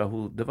kreden fra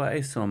henne. Det var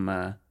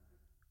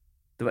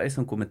ei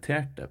som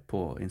kommenterte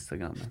på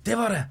Instagram. Det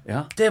var det!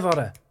 Ja. Det var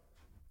det.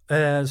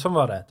 Sånn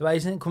var det. Det var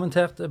ei som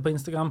kommenterte på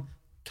Instagram,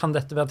 kan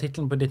dette være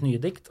titelen på ditt nye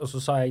dikt? Og så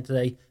sa jeg til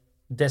deg,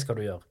 det skal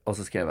du gjøre. Og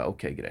så skrev jeg,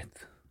 ok, greit.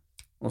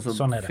 Og så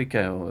sånn fikk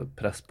jeg jo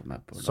press på meg.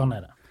 Sånn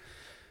er det.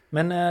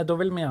 Men da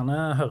vil vi gjerne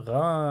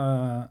høre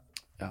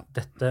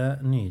dette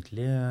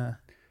nydelige...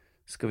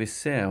 Skal vi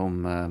se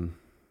om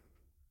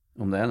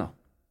det er noe?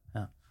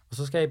 Ja. Og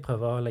så skal jeg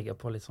prøve å legge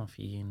på litt sånn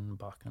fin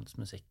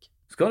bakgrunnsmusikk.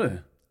 Skal du?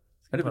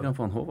 Eller vi kan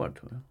få en Håvard,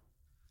 tror jeg.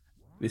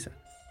 Vi ser.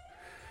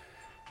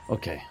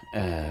 Ok,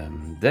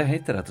 det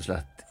heter rett og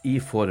slett I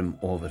form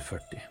over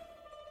 40.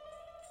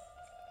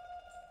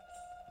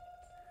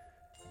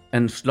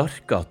 En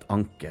slarkat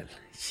ankel,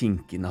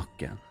 kink i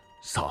nakken,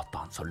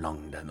 satan så lang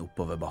den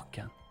oppover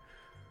bakken.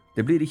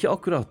 Det blir ikke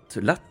akkurat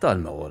lettere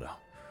med åra.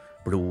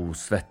 Blod,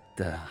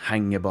 svette,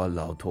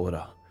 hengeballer og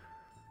tårer.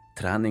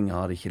 Treningen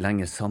har ikke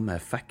lenger samme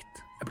effekt.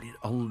 Jeg blir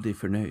aldri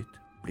fornøyd,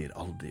 blir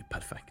aldri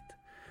perfekt.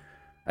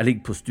 Jeg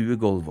ligger på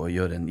stuegolvet og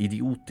gjør en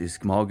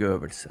idiotisk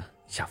mageøvelse.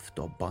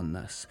 Kjeft og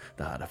bannes,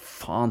 det her er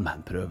faen meg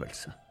en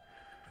prøvelse.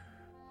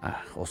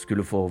 Og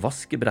skulle få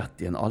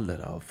vaskebrett i en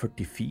alder av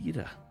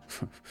 44.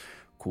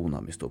 Kona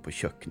mi står på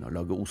kjøkkenet og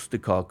lager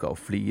ostekaker og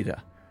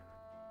flirer.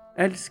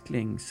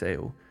 Elskling,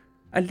 sier hun,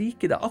 jeg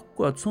liker det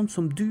akkurat sånn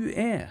som du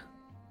er.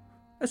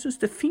 Jeg synes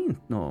det er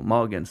fint når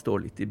magen står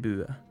litt i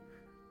bue.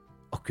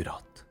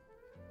 Akkurat.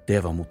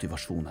 Det var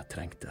motivasjonen jeg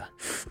trengte.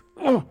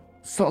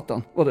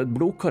 Satan, var det et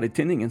blodkar i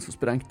tinningen som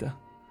sprengte?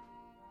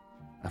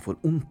 Jeg får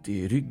ondt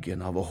i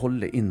ryggen av å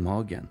holde inn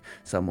magen,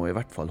 så jeg må i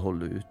hvert fall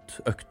holde ut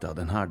økta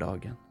denne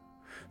dagen.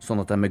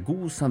 Sånn at jeg med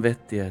god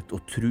samvittighet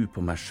og tro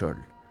på meg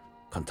selv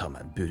kan ta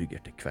meg en burger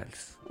til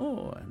kvelds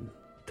og en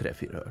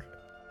 3-4 øl.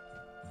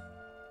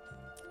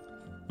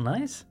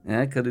 Nice. Ja,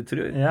 hva du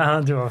tror? Ja,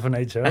 du var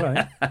fornøyd selv,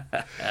 jeg.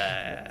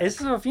 Jeg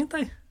synes det var fint,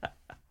 jeg.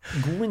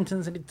 God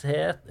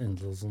intensitet.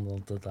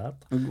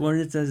 God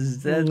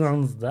intensitet.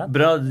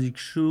 Bra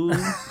diksjon.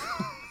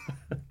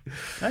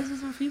 Jeg synes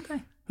det var fint,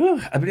 jeg.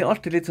 Jeg blir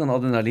alltid litt sånn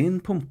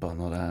adrenalinpumpa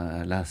når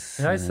jeg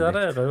leser. Ja, jeg ser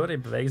det. Røde, de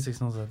beveger seg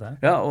sånn sett her.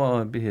 Ja,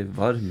 og blir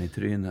varm i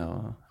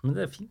trynet. Men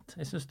det er fint.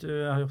 Jeg synes du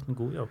har gjort en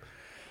god jobb.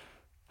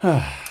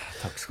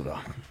 Takk skal du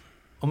ha.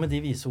 Og med de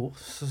vise ord,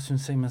 så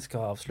synes jeg vi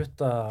skal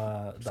avslutte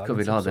dagen. Skal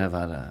vi la det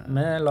være?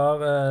 Vi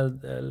lar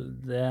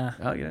det...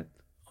 Ja, greit.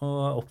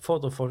 Og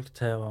oppfordre folk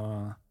til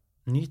å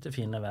nyte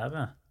fine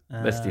været.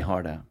 Hvis de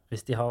har det.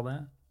 Hvis de har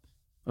det.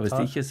 Og hvis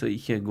ikke, så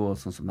ikke gå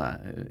sånn som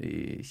meg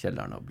i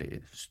kjelleren og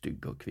bli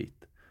stygg og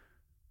hvit.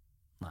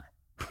 Nei.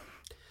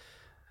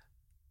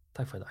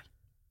 Takk for i dag.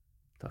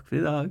 Takk for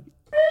i dag.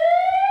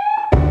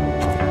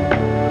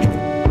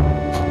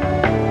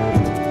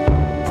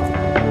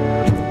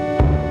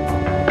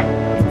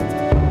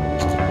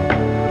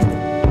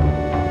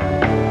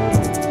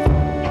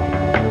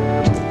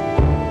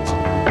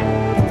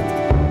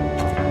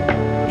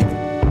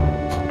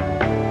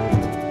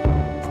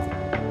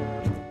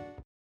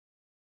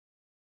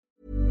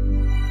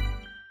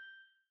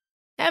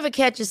 Ever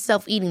catch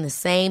yourself eating the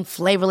same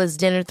flavorless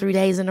dinner 3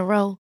 days in a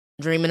row?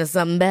 Dreaming of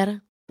something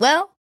better?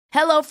 Well,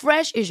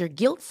 HelloFresh is your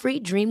guilt-free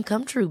dream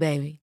come true,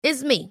 baby.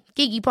 It's me,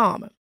 Keke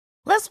Palmer.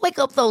 Let's wake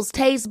up those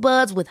taste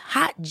buds with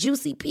hot,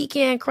 juicy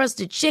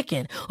pecan-crusted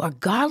chicken or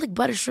garlic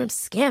butter shrimp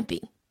scampi.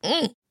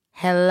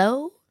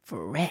 Hello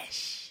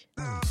Fresh.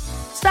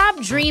 Stop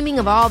dreaming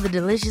of all the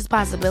delicious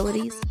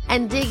possibilities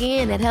and dig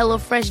in at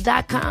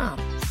HelloFresh.com.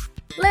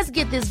 Let's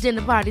get this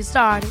dinner party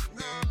started.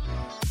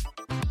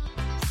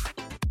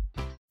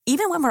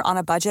 Even when we're on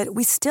a budget,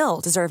 we still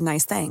deserve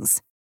nice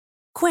things.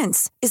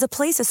 Quince is a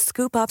place to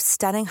scoop up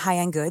stunning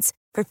high-end goods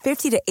for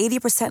 50 to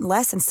 80%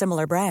 less than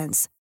similar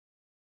brands.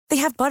 They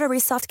have buttery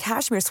soft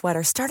cashmere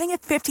sweaters starting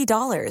at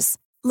 $50,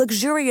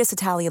 luxurious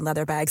Italian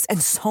leather bags,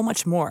 and so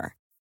much more.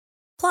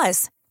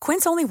 Plus,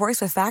 Quince only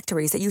works with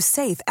factories that use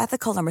safe,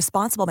 ethical, and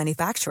responsible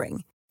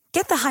manufacturing.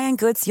 Get the high-end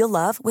goods you'll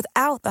love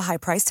without the high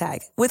price tag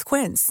with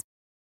Quince.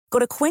 Go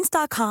to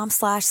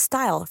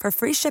quince.com/style for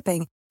free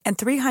shipping and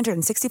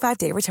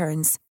 365-day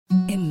returns.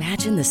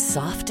 Imagine the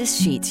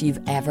softest sheets you've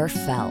ever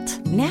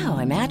felt. Now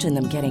imagine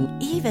them getting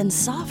even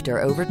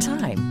softer over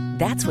time.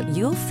 That's what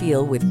you'll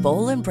feel with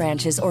Boll &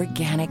 Branch's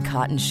organic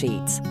cotton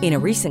sheets. In a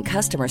recent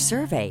customer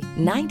survey,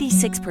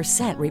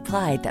 96%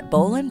 replied that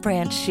Boll &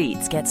 Branch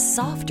sheets get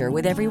softer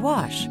with every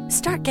wash.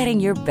 Start getting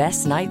your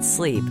best night's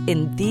sleep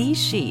in these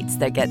sheets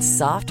that get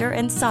softer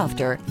and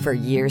softer for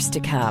years to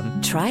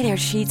come. Try their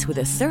sheets with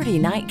a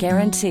 30-night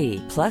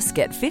guarantee. Plus,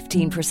 get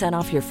 15%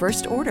 off your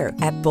first order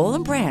at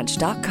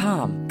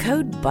bollandbranch.com.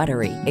 Code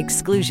BUTTERY.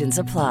 Exclusions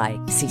apply.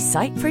 See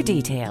site for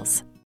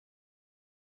details.